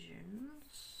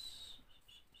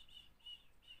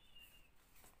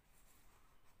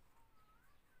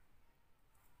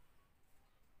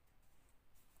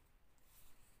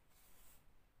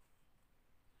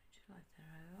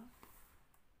 that over.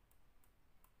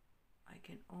 I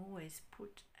can always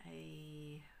put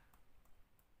a...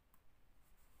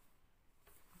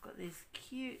 I've got these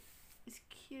cute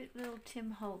little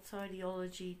Tim Holtz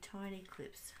Ideology tiny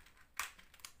clips.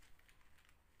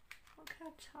 Look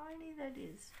how tiny that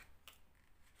is.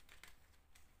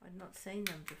 I'd not seen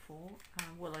them before.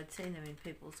 Well, I'd seen them in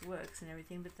people's works and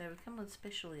everything, but they were come on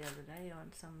special the other day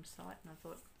on some site, and I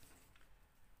thought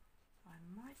I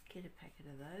might get a packet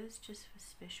of those just for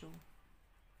special.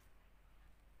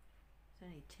 There's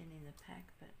only 10 in the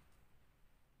pack, but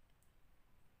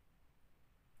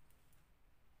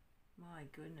my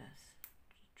goodness,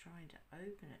 just trying to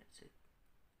open it's an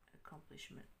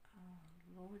accomplishment. Oh,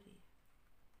 lordy.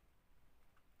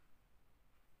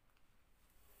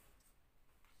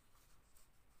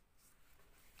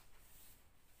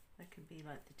 That can be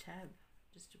like the tab,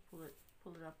 just to pull it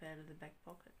up out of the back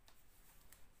pocket.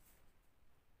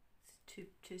 It's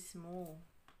too small.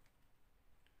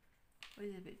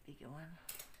 Where's a bit bigger one?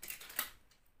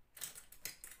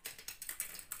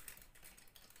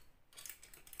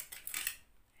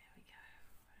 There we go.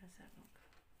 How does that look?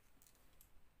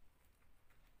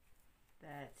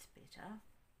 That's better.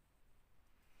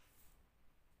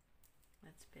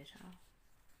 That's better.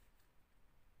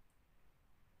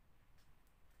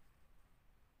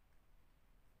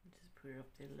 Just put it up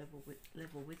there level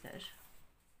with it.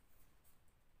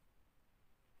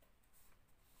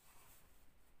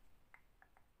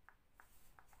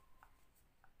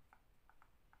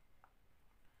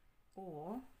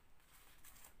 Or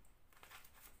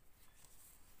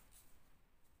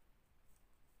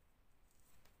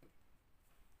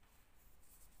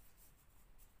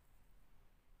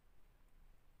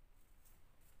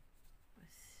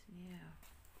yeah.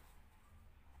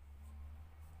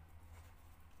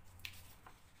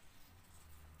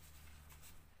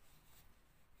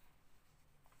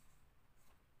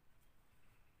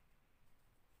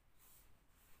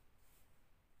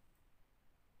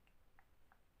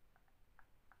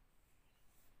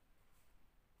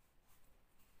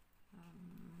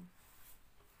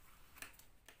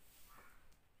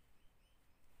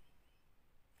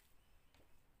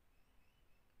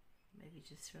 Maybe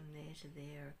just from there to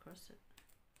there across it.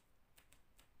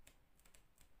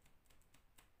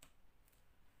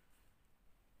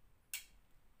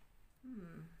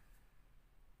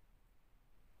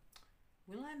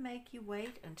 Will I make you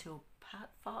wait until part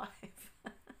 5?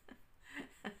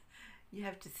 You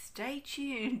have to stay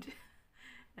tuned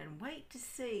and wait to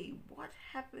see what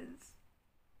happens.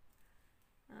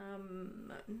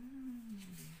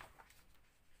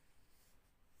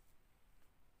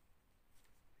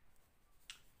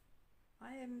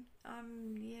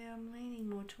 I'm leaning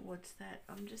more towards that.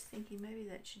 I'm just thinking maybe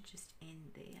that should just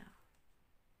end there.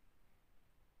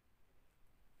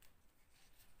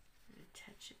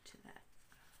 Attach it to that.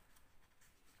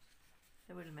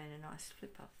 That would have made a nice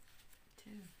flip up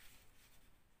too.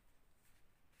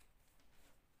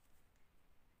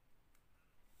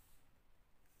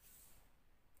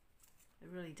 It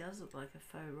really does look like a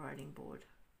faux writing board.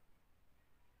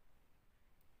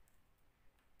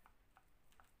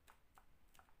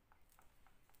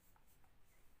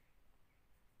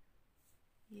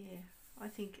 Yeah, I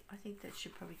think that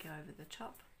should probably go over the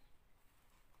top.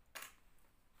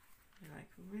 You're like,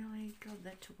 really? God,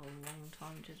 that took a long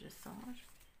time to decide.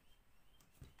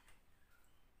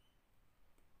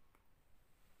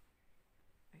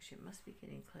 Actually, it must be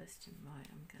getting close to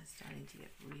I'm starting to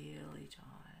get really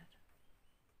tired.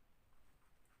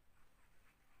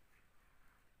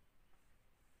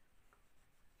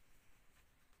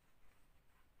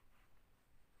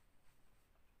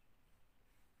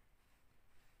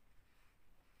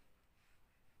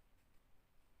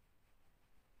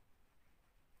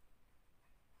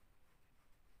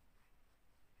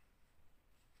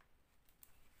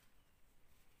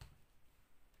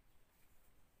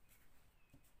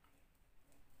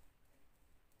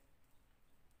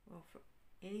 Well, for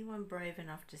anyone brave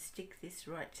enough to stick this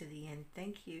right to the end,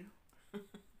 thank you.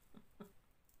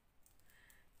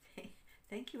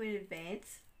 Thank you in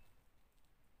advance.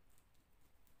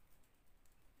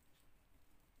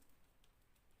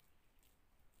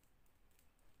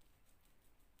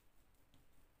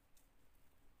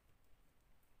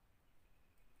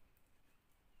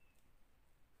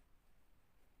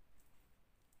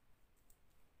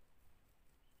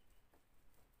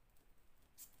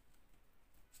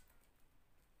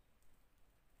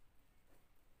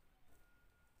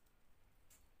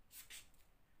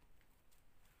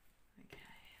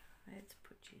 Let's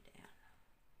put you down.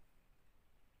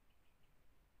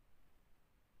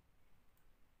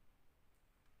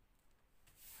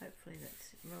 Hopefully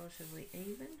that's relatively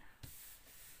even.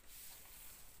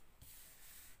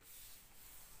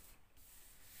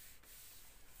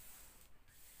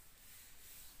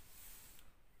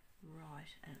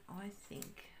 and I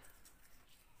think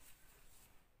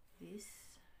this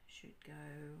should go,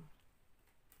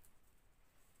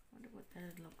 I wonder what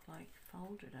that'd look like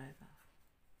folded over.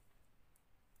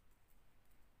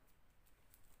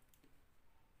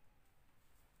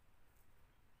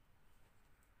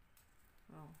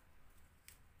 Well,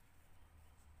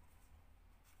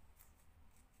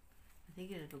 I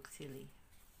think it'd look silly.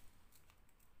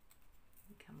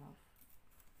 Come off.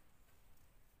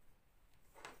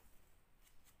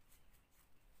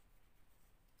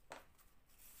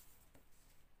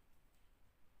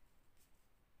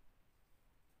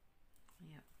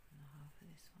 Yep, and half of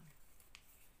this one.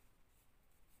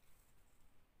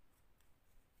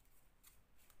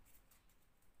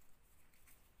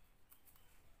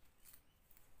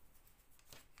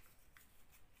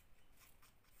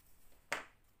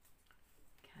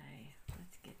 Okay,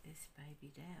 let's get this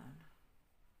baby down.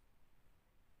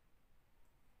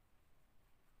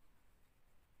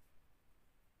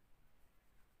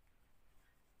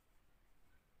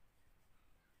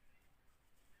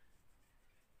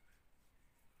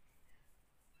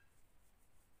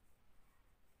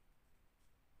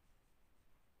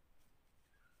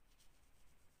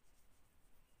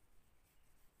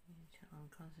 Until I'm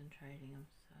concentrating, I'm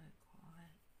so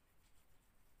quiet.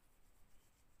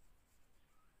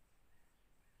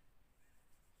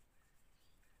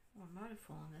 Oh, I might have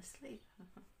fallen asleep.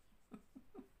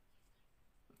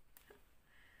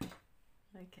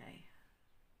 Okay.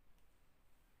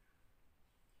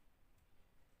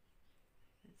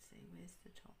 Let's see, where's the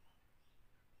top?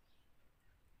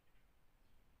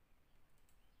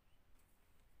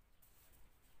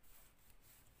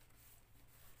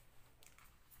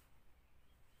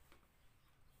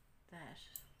 That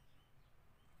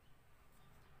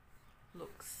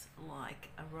looks like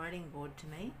a writing board to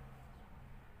me.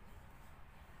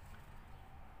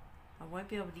 I won't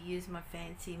be able to use my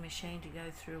fancy machine to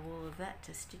go through all of that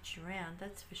to stitch around,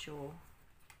 that's for sure.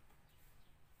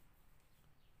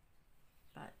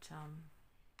 But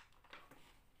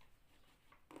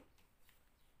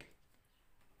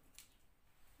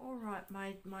all right,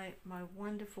 my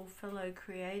wonderful fellow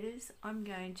creators, I'm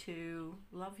going to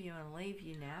love you and leave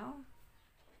you now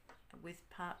with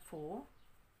part 4.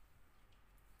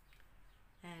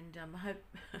 And I hope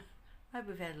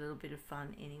we've had a little bit of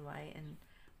fun anyway, and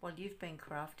while you've been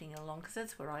crafting along, because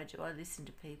that's what I do, I listen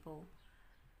to people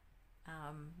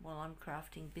while I'm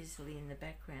crafting busily in the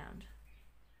background.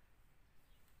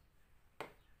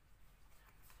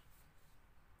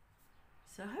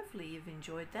 So hopefully you've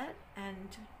enjoyed that,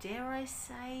 and dare I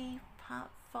say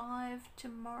part 5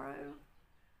 tomorrow,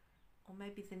 or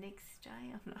maybe the next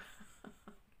day, I'm not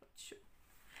sure.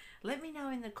 Let me know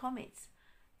in the comments.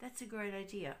 That's a great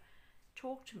idea.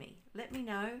 Talk to me. Let me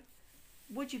know.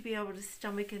 Would you be able to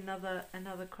stomach another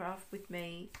craft with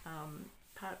me,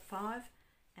 part 5?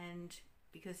 And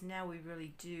because now we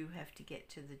really do have to get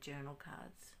to the journal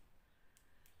cards.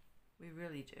 We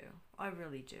really do. I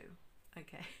really do.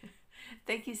 Okay.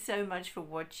 Thank you so much for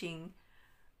watching.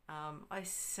 I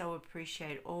so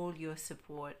appreciate all your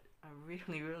support. I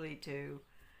really, really do.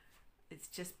 It's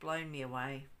just blown me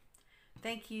away.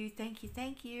 Thank you, thank you,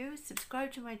 thank you.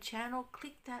 Subscribe to my channel.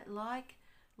 Click that like.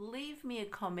 Leave me a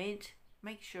comment.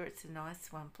 Make sure it's a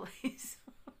nice one, please.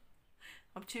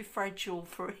 I'm too fragile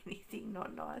for anything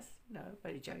not nice. No,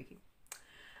 I'm joking.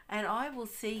 And I will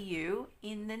see you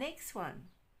in the next one.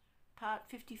 Part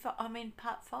 55. I mean,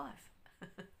 part 5.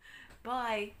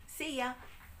 Bye. See ya.